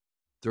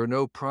 There are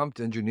no prompt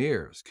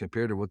engineers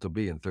compared to what there'll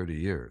be in 30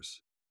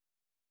 years.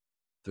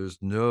 There's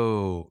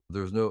no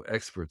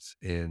experts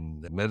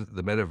in the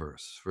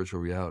metaverse,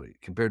 virtual reality,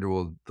 compared to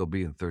what they'll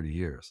be in 30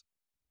 years.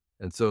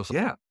 And so,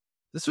 yeah,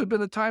 this would have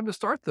been the time to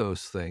start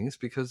those things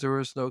because there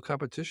was no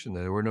competition.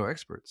 There were no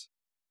experts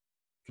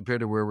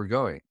compared to where we're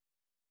going.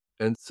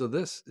 And so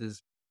this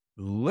is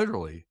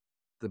literally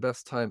the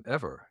best time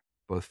ever,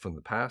 both from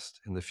the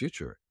past and the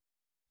future,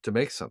 to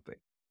make something.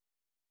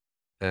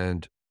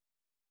 And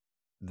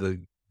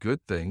the good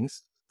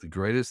things, the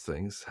greatest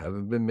things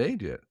haven't been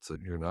made yet. So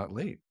you're not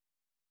late.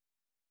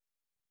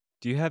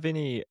 Do you have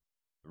any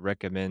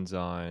recommends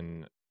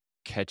on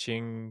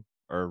catching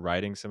or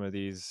riding some of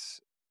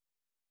these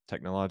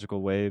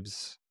technological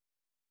waves?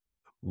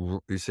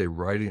 You say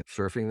riding,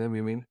 surfing them,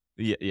 you mean?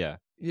 Yeah, yeah.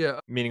 Yeah.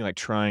 Meaning like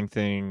trying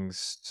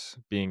things,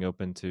 being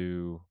open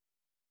to.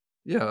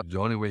 Yeah. The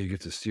only way you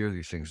get to steer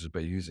these things is by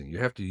using. You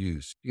have to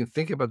use. You can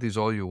think about these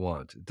all you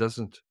want. It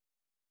doesn't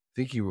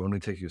thinking will only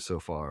take you so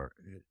far.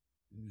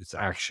 It's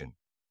action.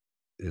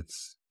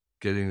 It's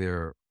getting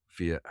there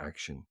via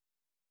action.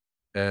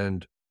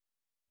 And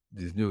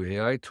these new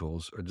AI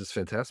tools are just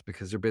fantastic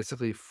because they're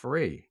basically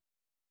free.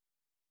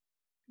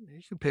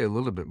 You can pay a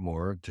little bit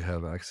more to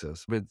have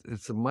access, but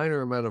it's a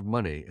minor amount of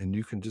money, and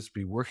you can just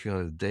be working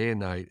on it day and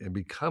night and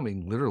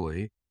becoming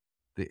literally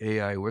the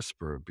AI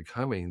whisperer,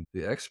 becoming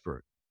the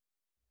expert.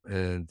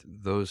 And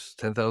those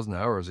 10,000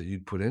 hours that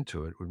you'd put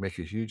into it would make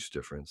a huge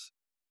difference.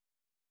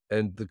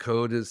 And the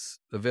code is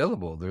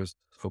available. There's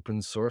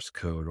open source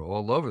code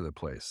all over the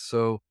place.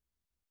 So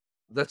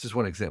that's just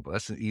one example.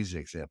 That's an easy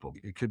example.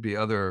 It could be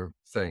other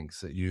things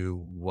that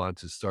you want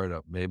to start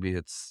up. Maybe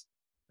it's,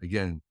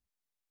 again,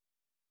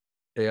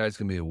 AI is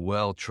going to be a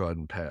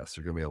well-trodden path.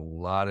 There are going to be a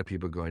lot of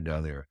people going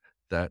down there.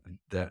 That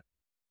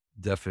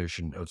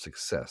definition of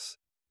success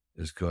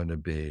is going to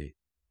be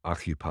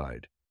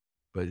occupied.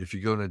 But if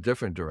you go in a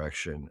different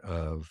direction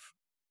of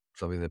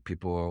something that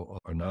people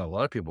are not, a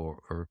lot of people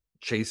are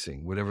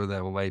chasing, whatever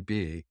that might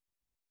be,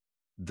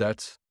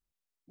 that's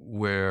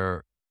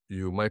where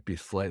you might be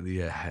slightly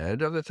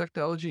ahead of the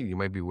technology. You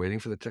might be waiting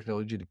for the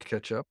technology to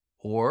catch up,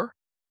 or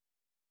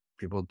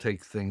people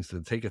take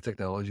a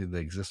technology that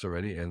exists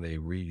already and they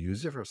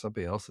reuse it for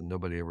something else that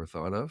nobody ever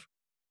thought of.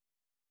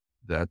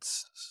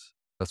 That's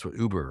what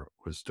Uber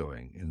was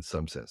doing in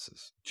some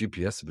senses.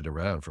 GPS had been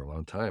around for a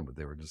long time, but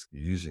they were just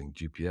using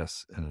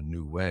GPS in a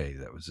new way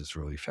that was just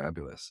really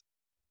fabulous.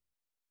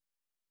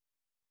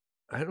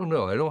 I don't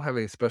know. I don't have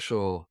any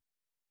special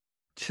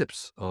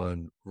tips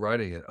on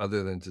writing it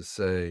other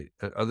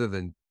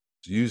than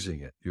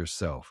using it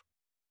yourself,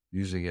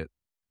 using it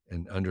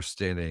and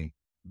understanding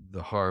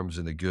the harms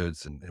and the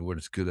goods and what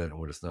it's good at and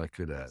what it's not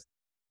good at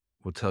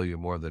will tell you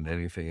more than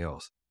anything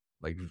else.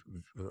 Like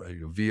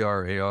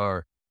VR,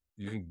 AR,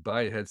 you can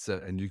buy a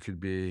headset and you could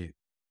be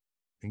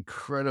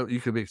incredible.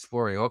 You could be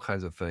exploring all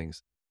kinds of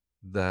things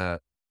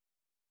that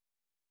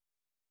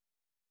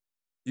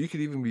you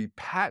could even be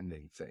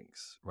patenting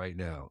things right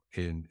now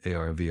in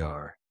AR and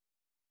VR.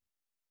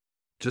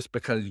 Just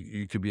because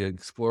you could be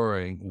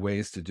exploring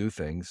ways to do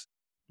things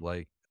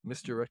like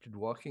misdirected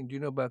walking. Do you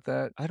know about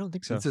that? I don't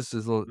think so. This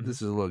is a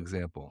little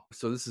example.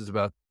 So this is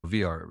about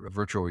VR,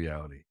 virtual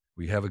reality.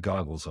 We have a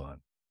goggles on,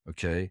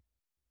 okay?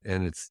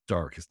 And it's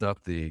dark. It's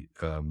not the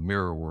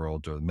mirror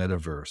world or the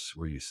metaverse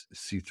where you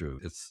see through.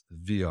 It's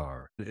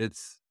VR.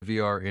 It's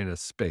VR in a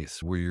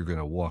space where you're going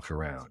to walk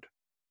around.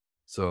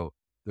 So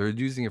they're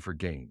using it for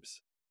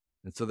games.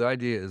 And so the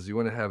idea is you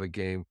want to have a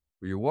game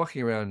where you're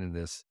walking around in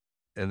this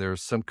and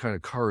there's some kind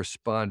of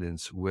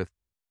correspondence with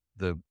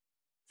the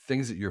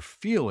things that you're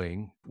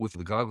feeling with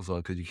the goggles on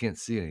because you can't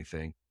see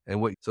anything.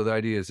 So the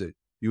idea is that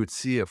you would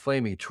see a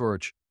flaming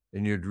torch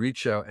and you'd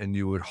reach out and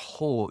you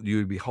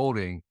would be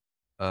holding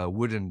a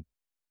wooden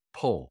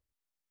pole.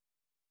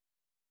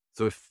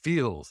 So it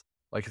feels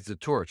like it's a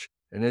torch.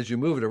 And as you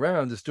move it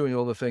around, it's doing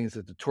all the things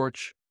that the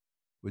torch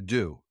would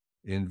do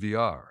in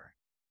VR.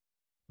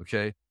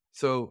 Okay.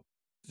 So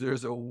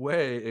there's a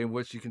way in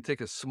which you can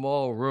take a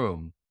small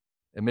room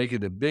and make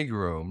it a big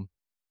room,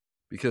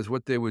 because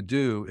what they would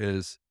do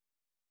is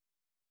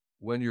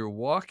when you're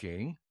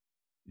walking,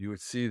 you would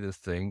see this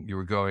thing you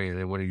were going, and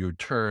then when you would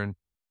turn,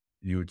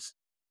 you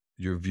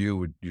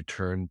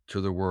turn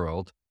to the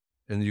world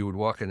and you would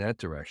walk in that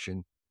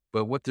direction.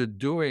 But what they're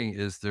doing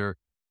is the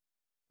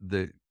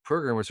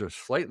programmers are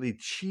slightly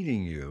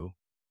cheating you.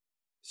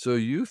 So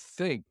you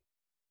think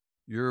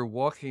you're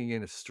walking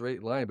in a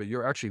straight line, but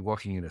you're actually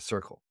walking in a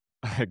circle.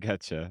 I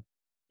gotcha.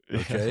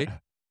 Okay.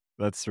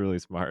 That's really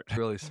smart.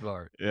 Really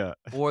smart. Yeah.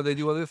 Or they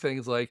do other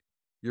things like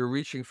you're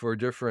reaching for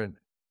different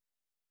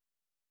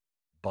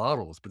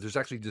bottles, but there's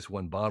actually just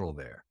one bottle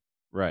there.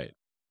 Right.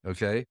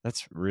 Okay.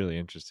 That's really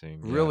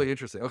interesting. Really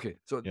interesting. Okay.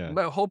 So Yeah.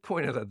 my whole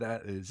point of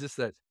that is just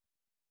that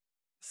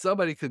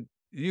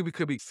you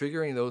could be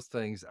figuring those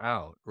things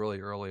out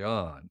really early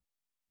on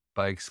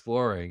by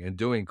exploring and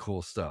doing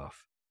cool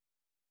stuff.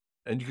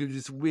 And you could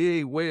just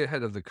way, way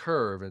ahead of the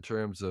curve in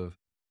terms of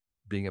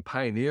being a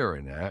pioneer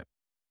in that,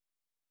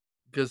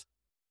 because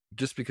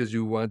just because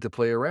you wanted to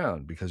play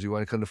around, because you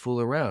wanted to kind of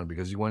fool around,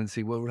 because you wanted to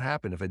see what would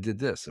happen if I did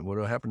this and what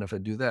would happen if I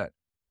do that.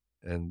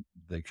 And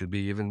they could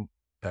be even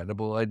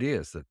patentable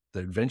ideas that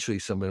eventually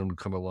someone would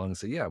come along and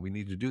say, yeah, we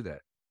need to do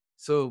that.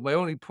 So my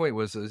only point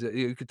was is that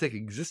you could take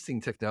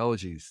existing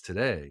technologies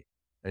today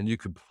and you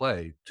could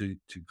play to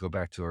go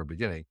back to our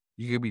beginning.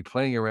 You could be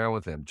playing around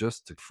with them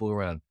just to fool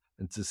around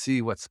and to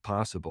see what's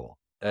possible.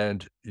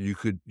 And you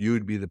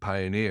would be the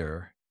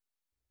pioneer.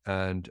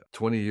 And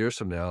 20 years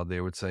from now, they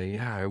would say,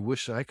 yeah, I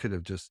wish I could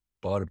have just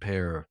bought a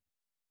pair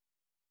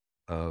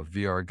of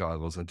VR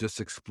goggles and just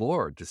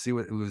explored to see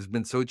what it was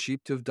been so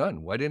cheap to have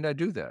done. Why didn't I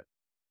do that?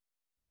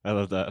 I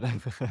love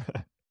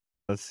that.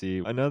 Let's see.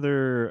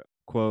 Another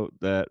quote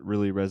that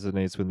really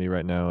resonates with me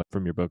right now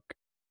from your book: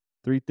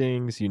 three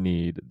things you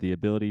need: the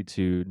ability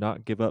to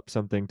not give up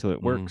something till it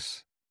Mm,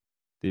 works,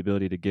 the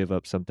ability to give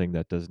up something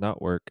that does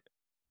not work,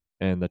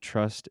 and the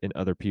trust in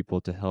other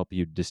people to help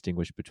you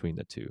distinguish between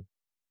the two.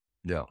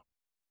 yeah.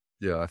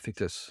 Yeah. I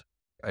think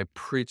I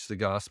preach the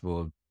gospel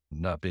of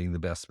not being the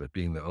best, but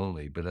being the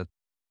only. But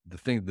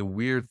the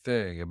weird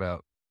thing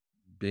about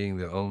being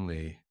the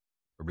only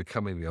or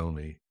becoming the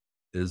only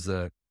is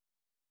that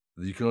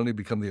you can only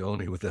become the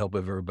only with the help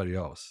of everybody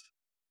else.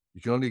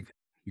 You can only,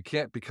 you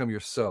can't become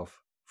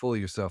yourself, fully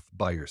yourself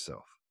by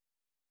yourself.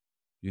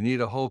 You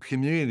need a whole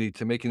community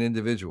to make an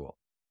individual.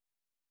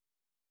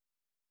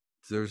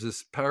 So there's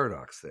this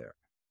paradox there.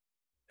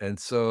 And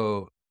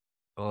so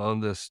on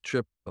this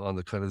trip, on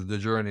the kind of the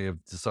journey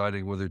of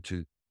deciding whether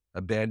to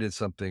abandon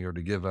something or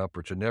to give up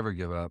or to never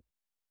give up,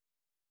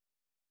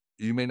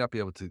 you may not be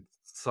able to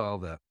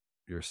solve that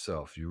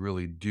yourself. You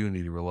really do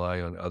need to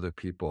rely on other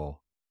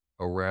people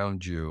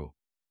around you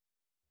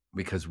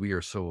because we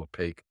are so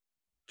opaque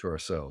to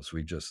ourselves.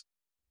 We just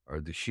are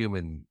the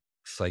human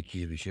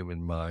psyche, the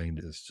human mind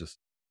is just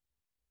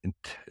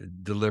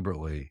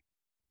deliberately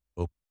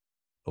op-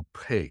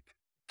 opaque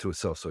to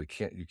itself. So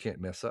you can't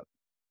mess up.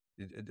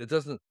 It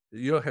doesn't,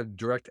 you don't have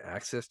direct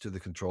access to the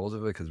controls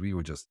of it because we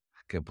would just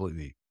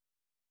completely,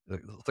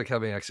 it's like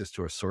having access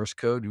to a source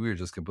code. We would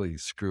just completely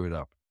screw it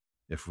up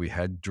if we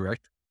had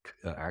direct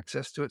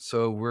access to it.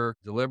 So we're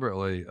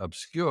deliberately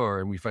obscure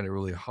and we find it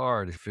really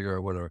hard to figure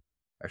out what our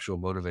actual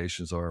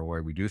motivations are and why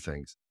we do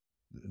things.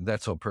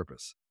 That's on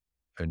purpose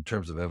in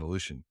terms of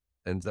evolution.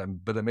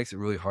 But it makes it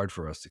really hard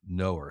for us to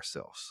know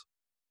ourselves,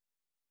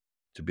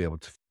 to be able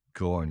to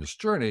go on this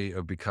journey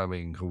of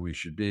becoming who we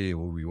should be,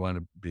 who we want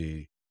to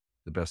be,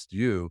 the best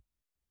you.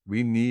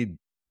 We need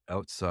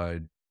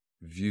outside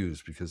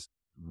views because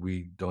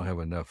we don't have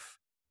enough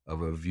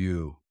of a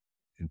view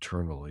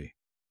internally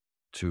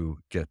to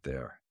get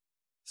there.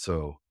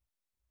 So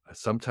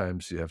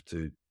sometimes you have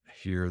to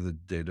hear the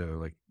data,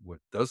 like what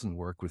doesn't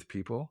work with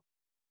people.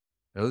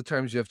 And other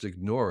times you have to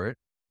ignore it,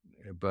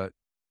 but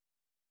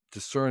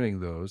discerning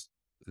those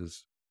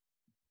is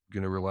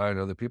going to rely on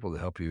other people to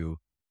help you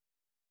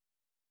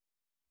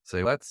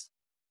say, that's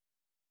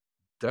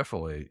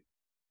definitely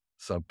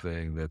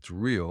something that's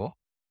real.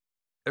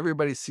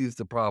 Everybody sees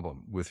the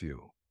problem with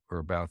you or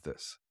about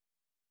this.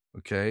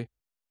 Okay.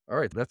 All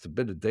right. That's a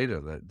bit of data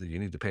that you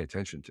need to pay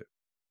attention to.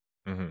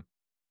 Hmm.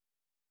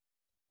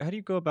 How do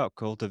you go about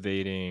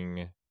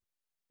cultivating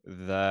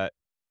that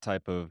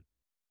type of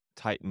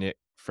tight knit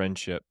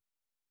friendships,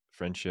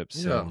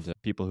 Yeah. and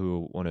people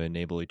who want to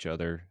enable each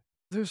other?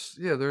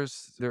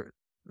 There,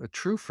 a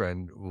true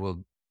friend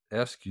will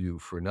ask you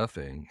for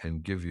nothing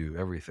and give you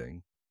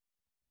everything.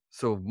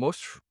 So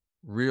most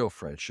real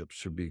friendships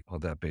should be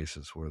on that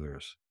basis where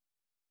there's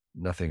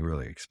nothing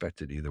really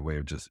expected either way,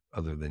 or just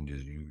other than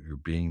you're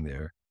being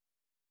there.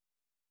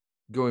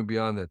 Going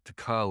beyond that to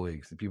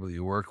colleagues, the people that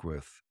you work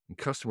with, and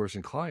customers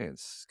and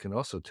clients can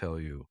also tell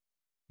you,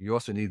 you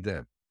also need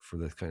them for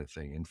this kind of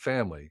thing. And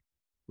family,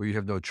 where you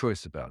have no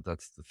choice about.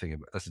 That's the thing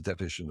about, that's the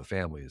definition of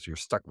family is you're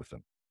stuck with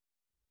them.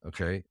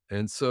 Okay.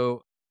 And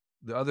so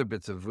the other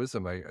bits of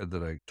wisdom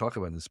that I talk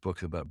about in this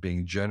book about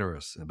being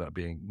generous and about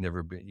being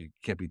never be, you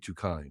can't be too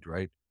kind,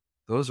 right?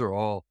 Those are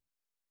all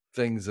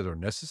things that are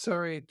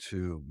necessary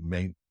to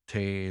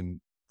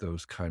maintain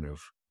those kind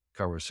of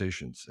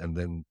conversations. And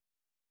then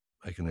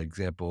like an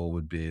example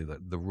would be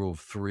the rule of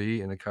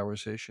three in a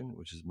conversation,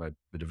 which is my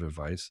bit of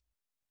advice.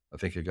 I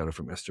think I got it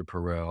from Esther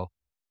Perel,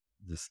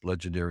 this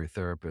legendary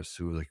therapist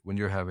who, like, when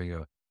you're having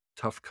a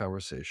tough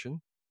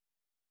conversation,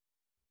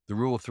 the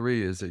rule of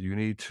three is that you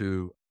need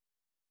to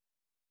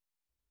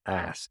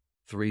ask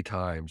three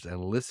times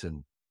and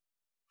listen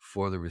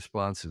for the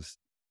responses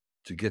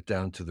to get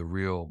down to the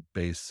real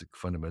basic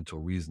fundamental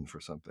reason for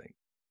something.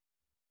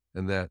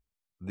 And that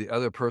the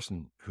other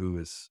person who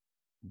is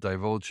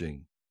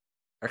divulging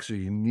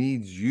actually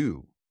needs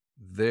you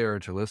there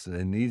to listen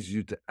and needs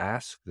you to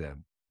ask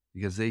them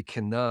because they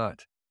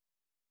cannot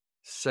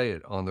say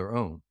it on their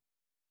own.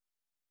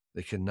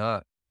 They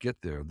cannot get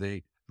there.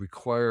 They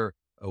require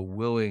a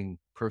willing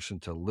person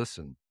to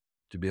listen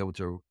to be able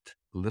to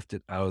lift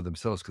it out of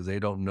themselves because they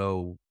don't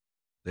know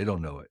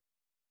it.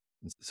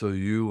 So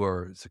you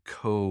are, it's a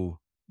co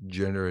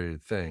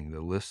generated thing,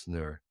 the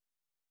listener,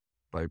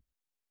 by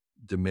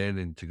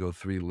demanding to go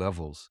 3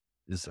 levels,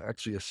 is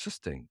actually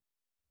assisting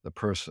the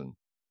person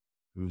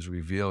who's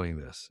revealing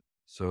this.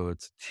 So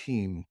it's a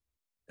team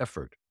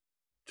effort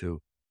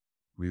to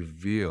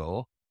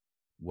reveal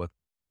what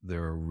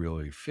they're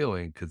really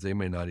feeling because they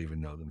may not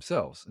even know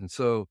themselves. And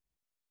so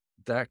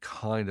that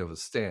kind of a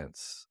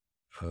stance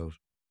of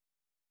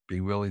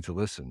being willing to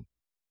listen,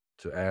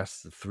 to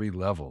ask the 3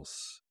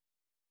 levels,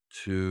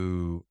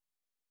 to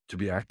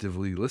be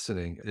actively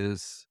listening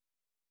is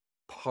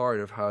part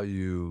of how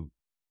you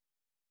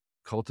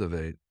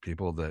cultivate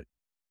people that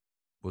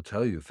will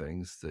tell you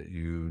things that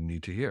you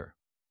need to hear.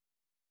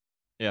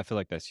 Yeah, I feel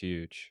like that's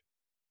huge.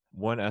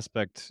 One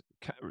aspect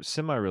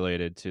semi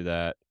related to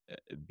that,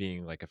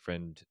 being like a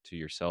friend to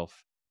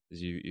yourself,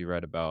 is you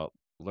read about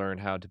learn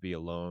how to be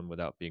alone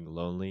without being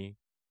lonely.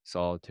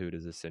 Solitude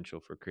is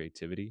essential for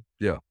creativity.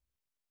 Yeah.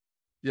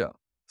 Yeah.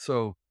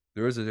 So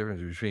there is a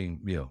difference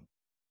between,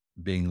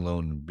 being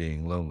alone and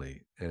being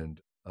lonely. And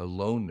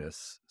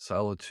aloneness,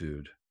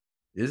 solitude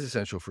is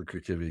essential for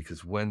creativity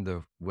because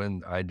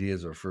when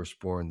ideas are first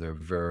born, they're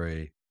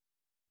very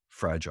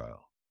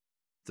fragile.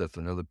 That's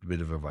another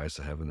bit of advice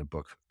I have in the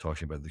book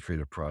talking about the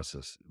creative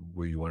process,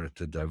 where you wanted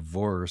to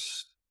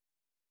divorce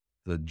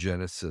the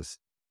genesis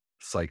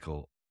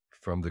cycle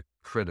from the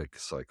critic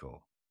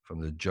cycle,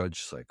 from the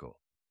judge cycle.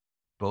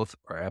 Both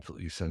are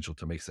absolutely essential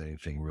to make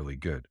anything really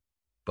good.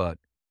 But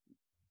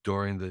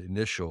during the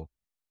initial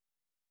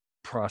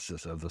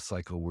process of the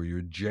cycle where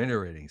you're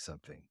generating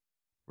something,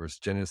 where it's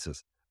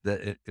genesis, that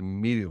it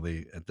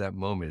immediately at that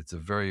moment, it's a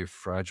very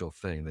fragile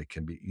thing that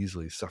can be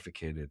easily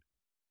suffocated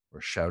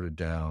or shouted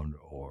down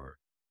or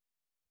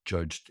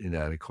judged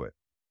inadequate.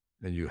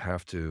 And you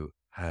have to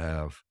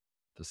have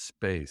the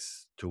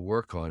space to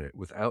work on it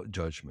without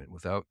judgment,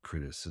 without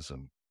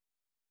criticism,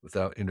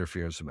 without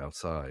interference from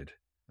outside.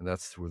 And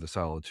that's where the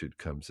solitude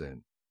comes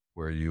in,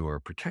 where you are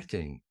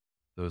protecting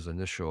those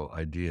initial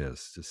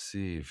ideas to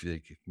see if they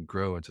can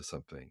grow into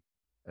something.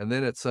 And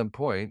then at some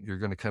point, you're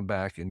going to come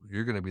back and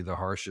you're going to be the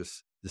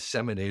harshest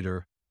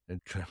disseminator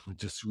and kind of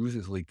just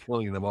ruthlessly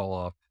killing them all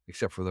off,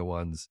 except for the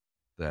ones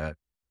that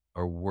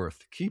are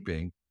worth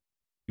keeping.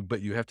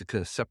 But you have to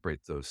kind of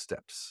separate those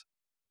steps.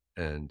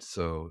 And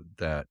so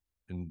that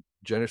in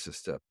Genesis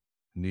step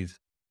needs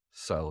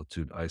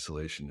solitude,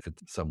 isolation at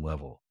some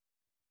level.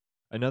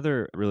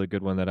 Another really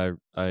good one that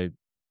I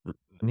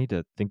need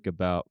to think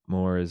about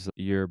more is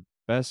your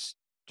best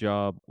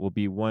job will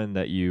be one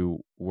that you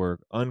were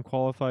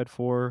unqualified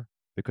for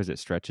because it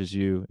stretches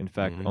you. In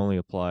fact, Hmm. only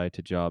apply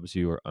to jobs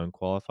you are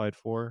unqualified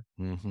for.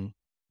 Hmm. Do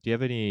you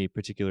have any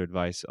particular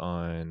advice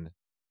on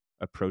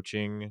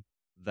approaching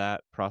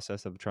that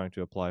process of trying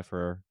to apply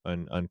for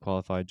an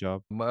unqualified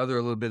job? My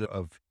other little bit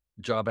of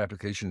job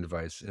application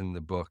advice in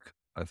the book,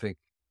 I think,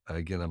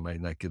 again, I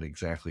might not get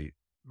exactly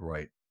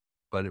right,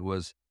 but it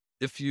was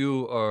if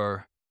you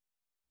are,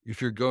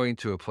 if you're going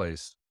to a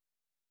place,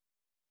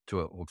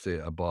 to a, let's say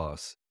a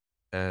boss,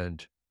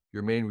 and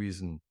your main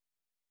reason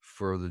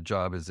for the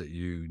job is that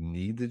you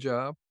need the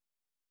job,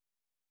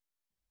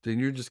 then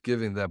you're just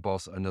giving that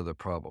boss another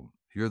problem.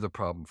 You're the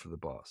problem for the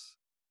boss.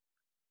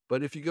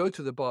 But if you go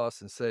to the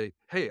boss and say,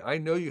 hey, I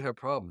know you have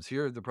problems.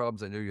 Here are the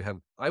problems I know you have.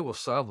 I will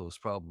solve those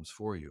problems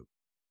for you.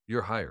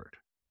 You're hired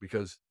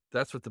because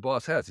that's what the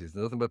boss has. He's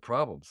nothing but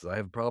problems. I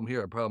have a problem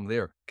here, a problem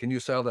there. Can you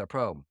solve that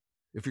problem?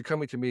 If you're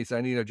coming to me and say,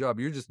 I need a job,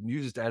 you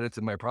just add it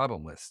to my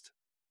problem list.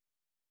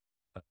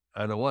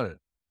 I don't want it.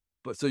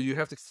 But so you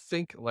have to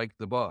think like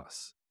the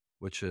boss,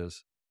 which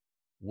is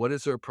what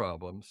is their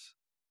problems?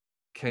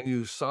 Can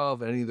you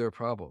solve any of their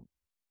problems?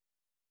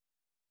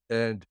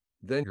 And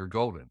then you're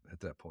golden at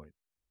that point.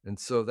 And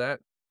so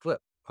that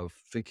flip of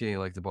thinking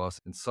like the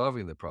boss and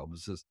solving the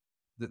problems is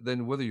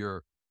then whether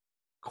you're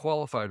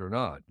qualified or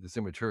not, it's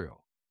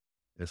immaterial.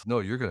 It's no,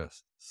 you're going to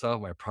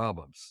solve my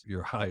problems.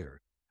 You're hired.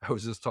 I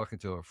was just talking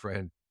to a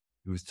friend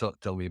who was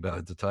telling me about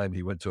at the time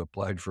he went to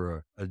apply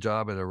for a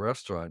job at a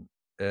restaurant.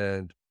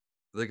 And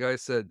the guy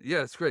said,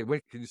 yeah, it's great.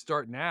 When can you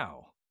start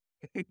now?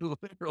 He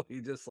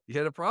literally just, he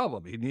had a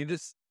problem. You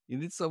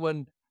need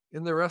someone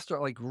in the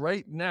restaurant, like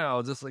right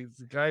now, just like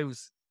the guy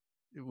was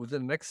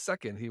within the next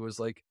second, he was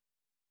like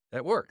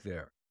at work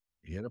there.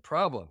 He had a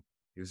problem.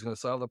 He was going to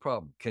solve the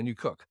problem. Can you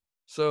cook?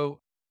 So,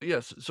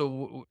 yes.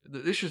 So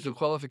the issues of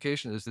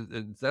qualification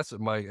that's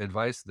my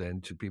advice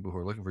then to people who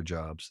are looking for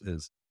jobs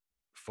is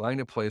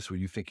find a place where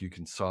you think you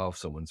can solve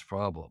someone's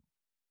problem,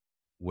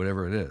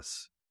 whatever it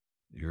is.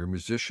 You're a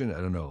musician. I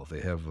don't know.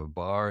 They have a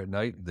bar at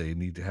night. They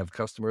need to have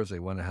customers. They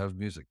want to have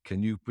music.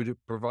 Can you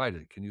provide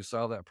it? Can you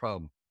solve that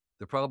problem?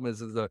 The problem is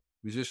that the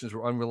musicians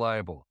were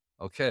unreliable.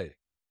 Okay.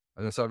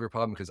 I'm going to solve your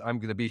problem because I'm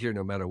going to be here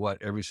no matter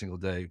what every single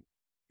day.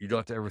 You don't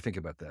have to ever think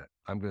about that.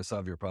 I'm going to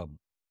solve your problem.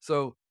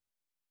 So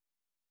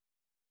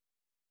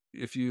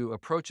if you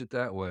approach it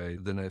that way,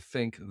 then I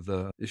think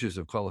the issues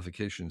of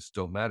qualifications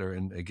don't matter.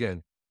 And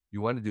again, you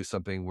want to do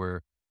something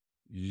where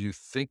you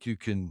think you're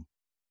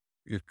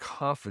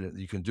confident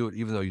that you can do it,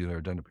 even though you've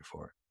never done it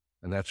before.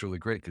 And that's really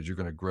great because you're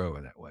going to grow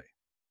in that way.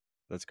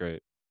 That's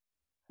great.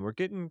 We're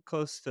getting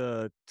close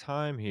to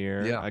time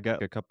here. Yeah. I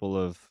got a couple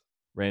of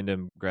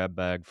random grab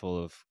bag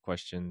full of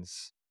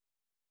questions.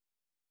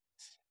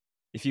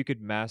 If you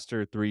could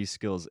master 3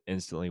 skills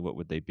instantly, what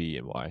would they be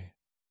and why?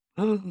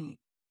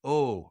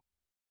 Oh,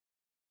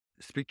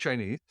 speak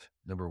Chinese,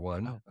 number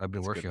one. Oh, I've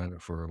been that's a good working one. on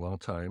it for a long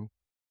time.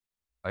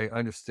 I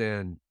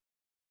understand,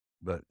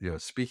 but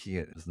speaking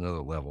it is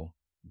another level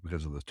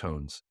because of the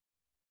tones.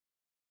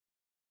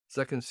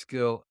 Second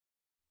skill,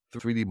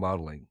 3D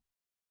modeling.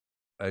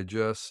 I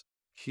just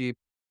keep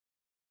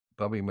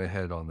bumping my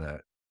head on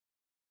that.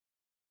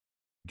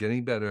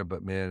 Getting better,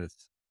 but man,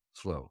 it's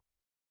slow.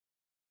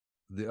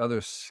 The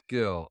other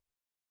skill,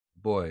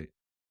 boy,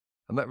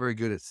 I'm not very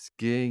good at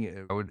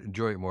skiing. I would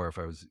enjoy it more if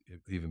I was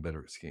even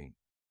better at skiing.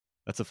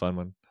 That's a fun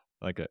one.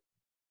 I like it.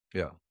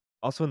 Yeah.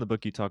 Also in the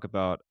book, you talk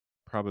about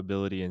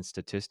probability and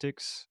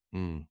statistics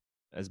Mm.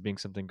 as being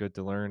something good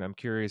to learn. I'm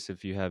curious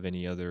if you have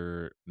any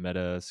other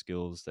meta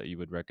skills that you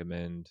would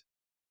recommend.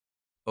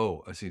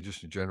 Oh, I see.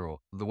 Just in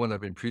general, the one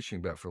I've been preaching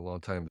about for a long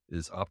time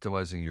is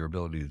optimizing your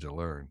ability to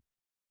learn.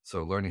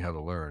 So learning how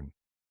to learn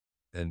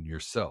and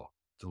yourself,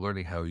 to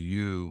learning how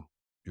you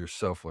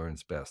yourself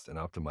learns best and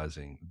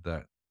optimizing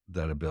that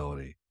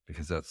ability,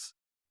 because that's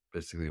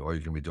basically all you're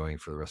going to be doing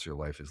for the rest of your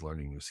life is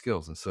learning new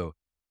skills. And so,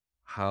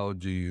 how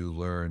do you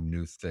learn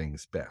new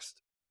things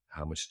best?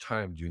 How much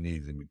time do you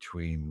need in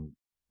between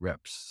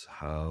reps?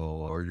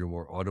 How are you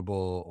more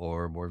audible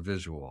or more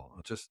visual?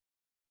 Just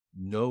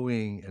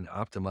knowing and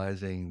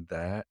optimizing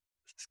that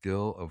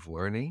skill of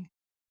learning,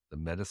 the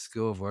meta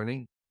skill of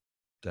learning,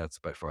 that's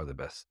by far the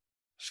best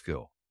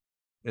skill.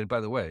 And by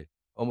the way,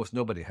 almost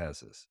nobody has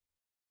this.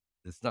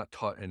 It's not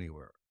taught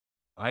anywhere.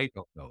 I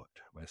don't know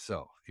it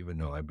myself, even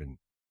though I've been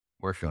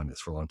working on this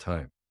for a long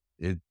time.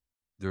 It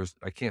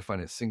I can't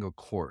find a single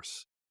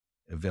course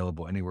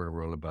available anywhere in the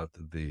world about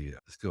the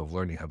skill of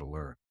learning how to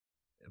learn.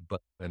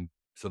 And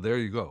so there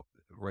you go,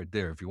 right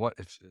there. If you want,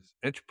 if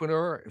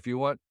entrepreneur, if you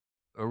want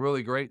a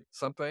really great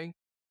something,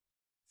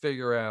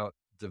 figure out,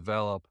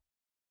 develop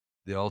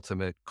the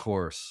ultimate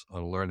course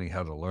on learning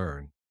how to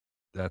learn.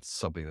 That's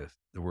something that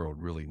the world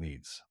really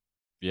needs.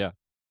 Yeah.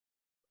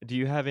 Do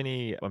you have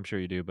any I'm sure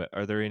you do, but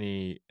are there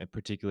any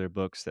particular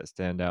books that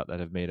stand out that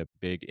have made a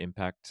big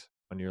impact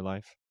on your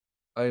life?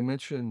 I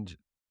mentioned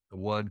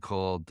one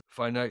called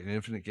Finite and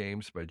Infinite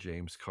Games by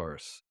James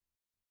Carse.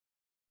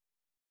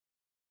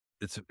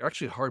 It's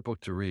actually a hard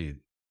book to read.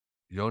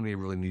 You only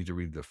really need to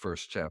read the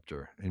first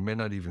chapter. And you may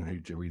not even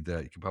need to read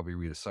that. You can probably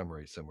read a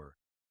summary somewhere.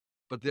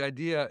 But the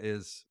idea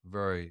is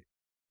very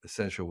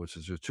essential, which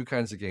is there's two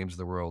kinds of games in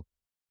the world.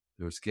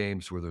 There's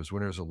games where there's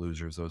winners or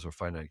losers. Those are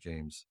finite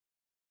games.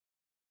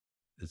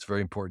 It's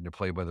very important to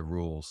play by the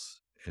rules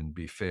and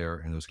be fair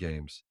in those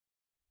games.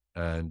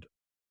 And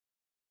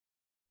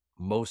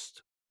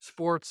most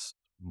sports,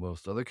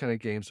 most other kind of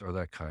games are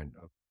that kind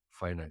of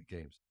finite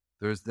games.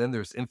 There's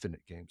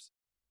infinite games.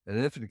 And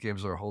infinite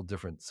games are a whole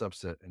different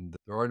subset, and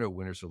there are no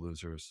winners or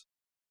losers.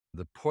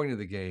 The point of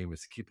the game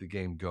is to keep the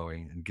game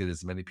going and get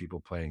as many people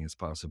playing as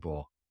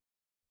possible.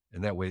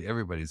 And that way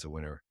everybody's a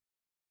winner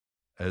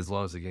as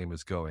long as the game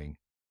is going.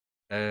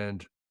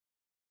 And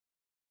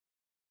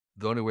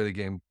the only way the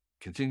game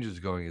continues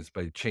going is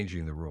by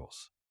changing the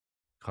rules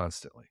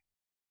constantly.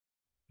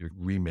 You're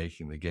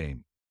remaking the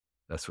game.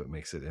 That's what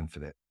makes it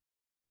infinite.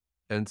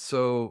 And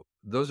so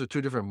those are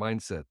two different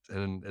mindsets.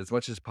 And as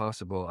much as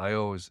possible, I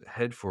always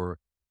head for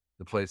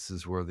the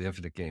places where the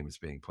infinite game is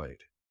being played.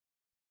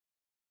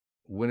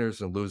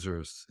 Winners and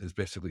losers is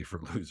basically for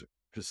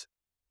losers.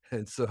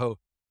 And so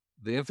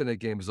the infinite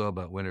game is all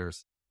about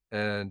winners.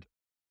 And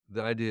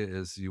the idea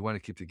is you want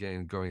to keep the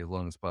game going as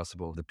long as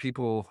possible. The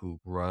people who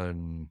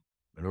run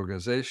an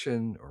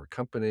organization or a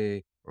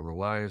company or their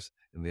lives,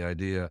 and the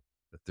idea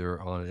that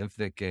they're on an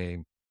infinite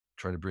game,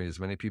 trying to bring as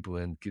many people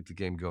in, keep the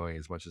game going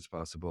as much as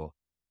possible.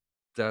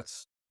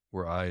 That's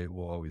where I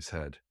will always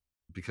head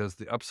because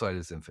the upside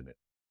is infinite.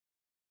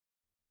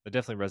 It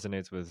definitely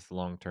resonates with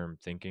long-term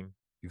thinking.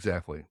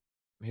 Exactly.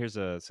 Here's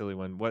a silly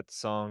one. What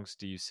songs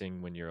do you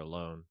sing when you're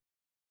alone?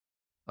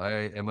 I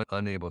am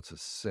unable to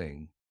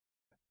sing,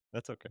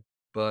 That's okay.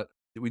 but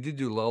we did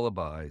do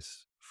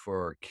lullabies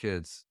for our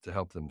kids to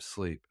help them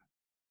sleep.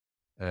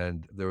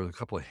 And there were a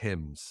couple of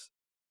hymns,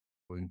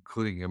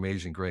 including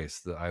Amazing Grace,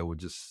 that I would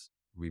just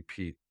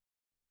repeat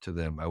to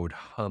them. I would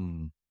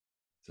hum,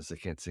 since I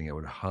can't sing, I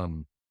would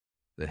hum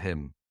the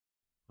hymn.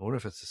 I wonder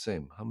if it's the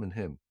same, hum and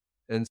hymn.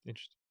 And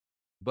Interesting.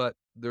 but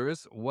there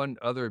is one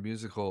other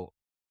musical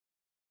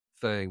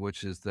thing,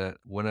 which is that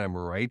when I'm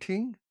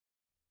writing,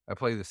 I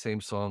play the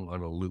same song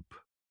on a loop.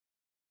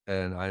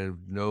 And I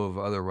know of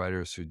other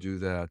writers who do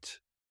that.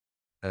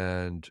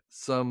 And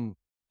some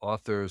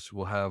authors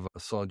will have a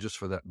song just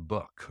for that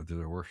book that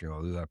they're working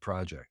on, or that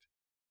project.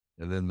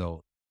 And then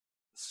they'll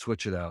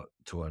switch it out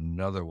to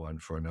another one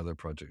for another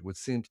project, which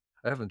seems,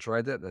 I haven't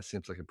tried that. That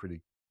seems like a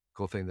pretty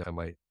cool thing that I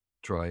might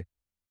try.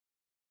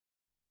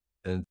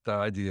 And the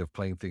idea of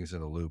playing things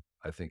in a loop,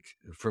 I think,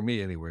 for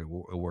me anyway,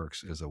 it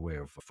works as a way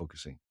of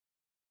focusing.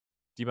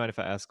 Do you mind if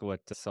I ask what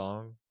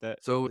song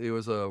that So it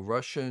was a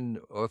Russian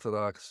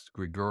Orthodox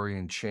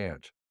Gregorian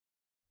chant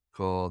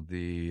called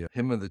the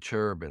Hymn of the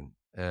Cherubim.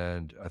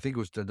 And I think it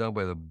was done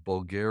by the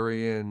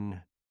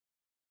Bulgarian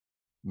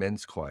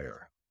Men's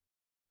Choir.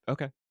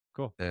 Okay,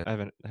 cool. And I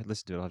haven't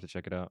listened to it. I'll have to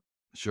check it out.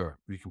 sure,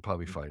 you can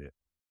probably find it.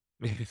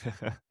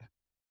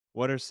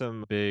 What are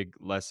some big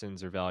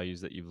lessons or values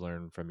that you've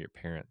learned from your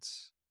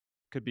parents?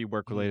 Could be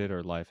work related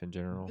or life in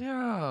general.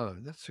 Yeah,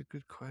 that's a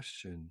good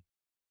question.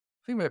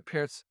 I think my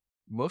parents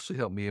mostly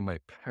helped me in my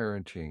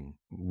parenting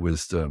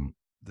wisdom.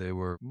 They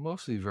were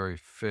mostly very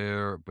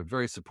fair, but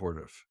very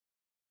supportive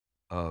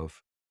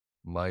of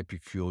my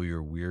peculiar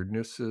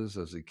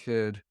weirdnesses as a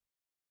kid.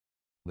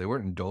 They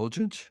weren't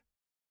indulgent,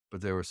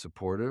 but they were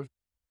supportive.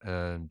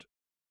 And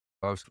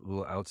I was a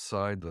little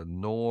outside the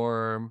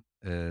norm,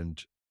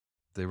 and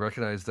they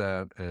recognized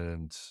that.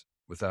 And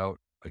without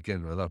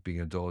being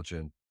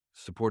indulgent,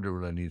 supported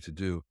what I needed to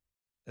do.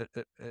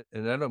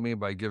 And I don't mean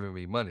by giving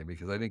me money,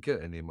 because I didn't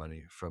get any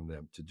money from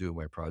them to do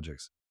my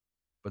projects,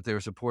 but they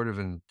were supportive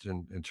in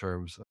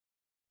terms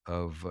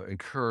of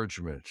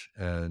encouragement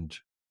and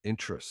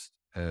interest.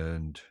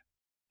 And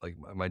like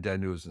my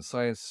dad knew I was in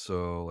science,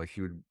 so like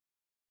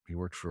he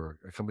worked for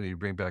a company to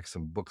bring back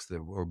some books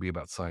that would be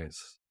about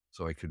science,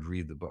 so I could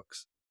read the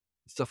books,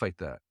 stuff like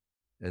that.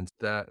 And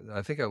that,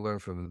 I think I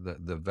learned from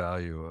the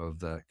value of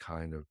that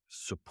kind of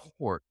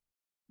support,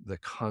 the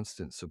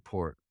constant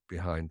support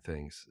behind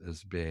things,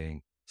 as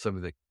being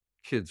something that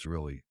kids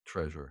really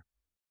treasure,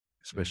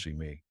 Mm. especially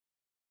me.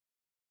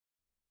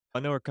 I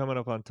know we're coming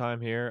up on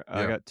time here.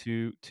 I Yeah. got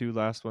two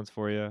last ones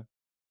for you.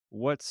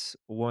 What's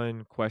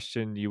one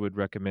question you would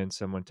recommend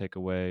someone take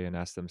away and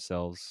ask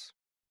themselves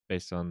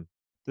based on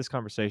this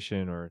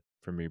conversation or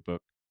from your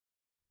book?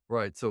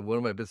 Right. So one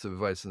of my bits of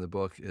advice in the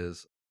book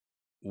is,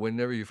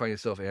 whenever you find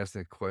yourself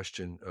asking a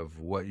question of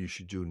what you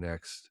should do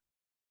next,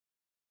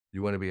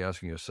 you want to be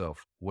asking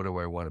yourself, what do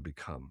I want to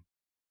become?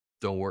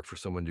 Don't work for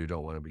someone you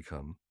don't want to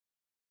become.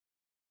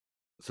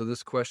 So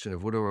this question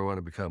of what do I want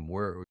to become?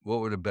 What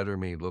would a better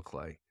me look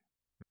like?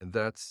 And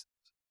that's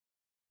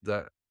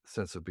that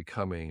sense of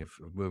becoming, of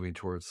moving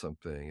towards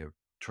something, of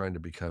trying to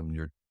become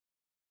your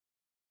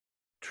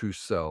true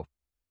self,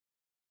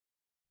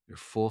 your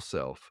full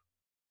self.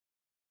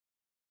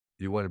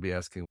 You want to be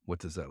asking, what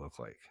does that look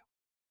like?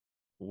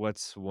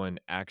 What's one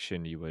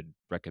action you would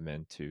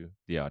recommend to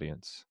the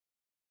audience?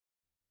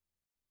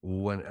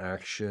 One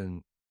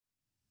action,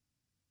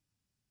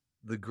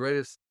 the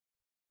greatest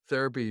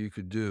therapy you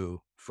could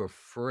do for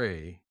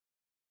free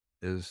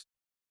is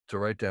to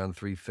write down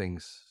 3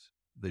 things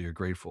that you're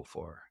grateful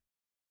for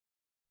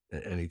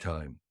at any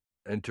time,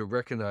 and to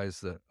recognize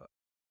that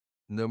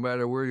no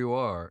matter where you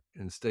are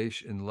in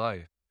stage in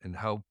life, and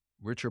how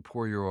rich or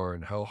poor you are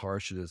and how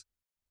harsh it is,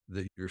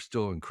 that you're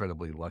still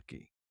incredibly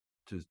lucky,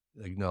 to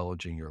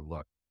acknowledging your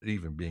luck,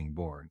 even being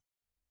born.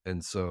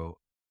 And so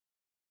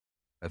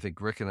I think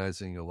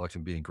recognizing your luck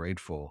and being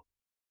grateful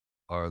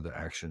are the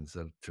actions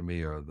that, to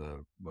me, are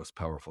the most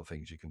powerful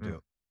things you can Mm,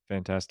 do.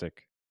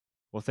 fantastic.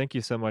 Well, thank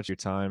you so much for your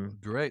time.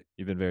 Great.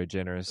 You've been very It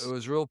generous.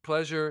 was a real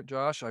pleasure,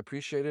 Josh. I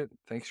appreciate it.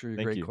 Thanks for your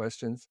Thank great you.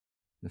 questions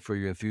and for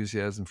your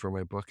enthusiasm for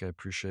my book. I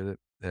appreciate it.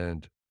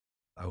 And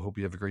I hope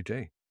you have a great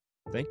day.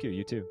 Thank you.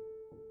 You too.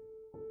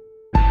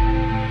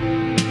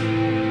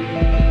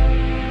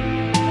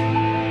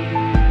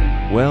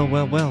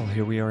 Well,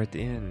 here we are at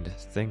the end.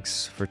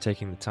 Thanks for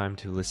taking the time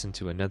to listen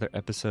to another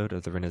episode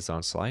of The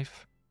Renaissance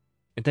Life.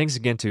 And thanks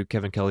again to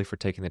Kevin Kelly for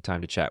taking the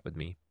time to chat with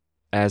me.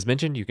 As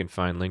mentioned, you can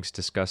find links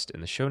discussed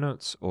in the show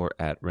notes or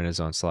at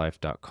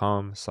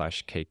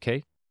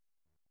renaissancelife.com/KK.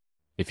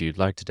 If you'd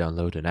like to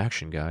download an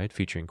action guide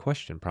featuring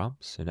question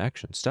prompts and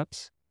action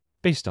steps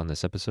based on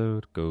this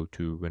episode, go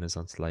to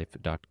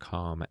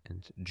renaissancelife.com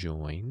and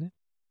join.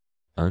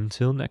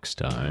 Until next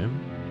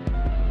time.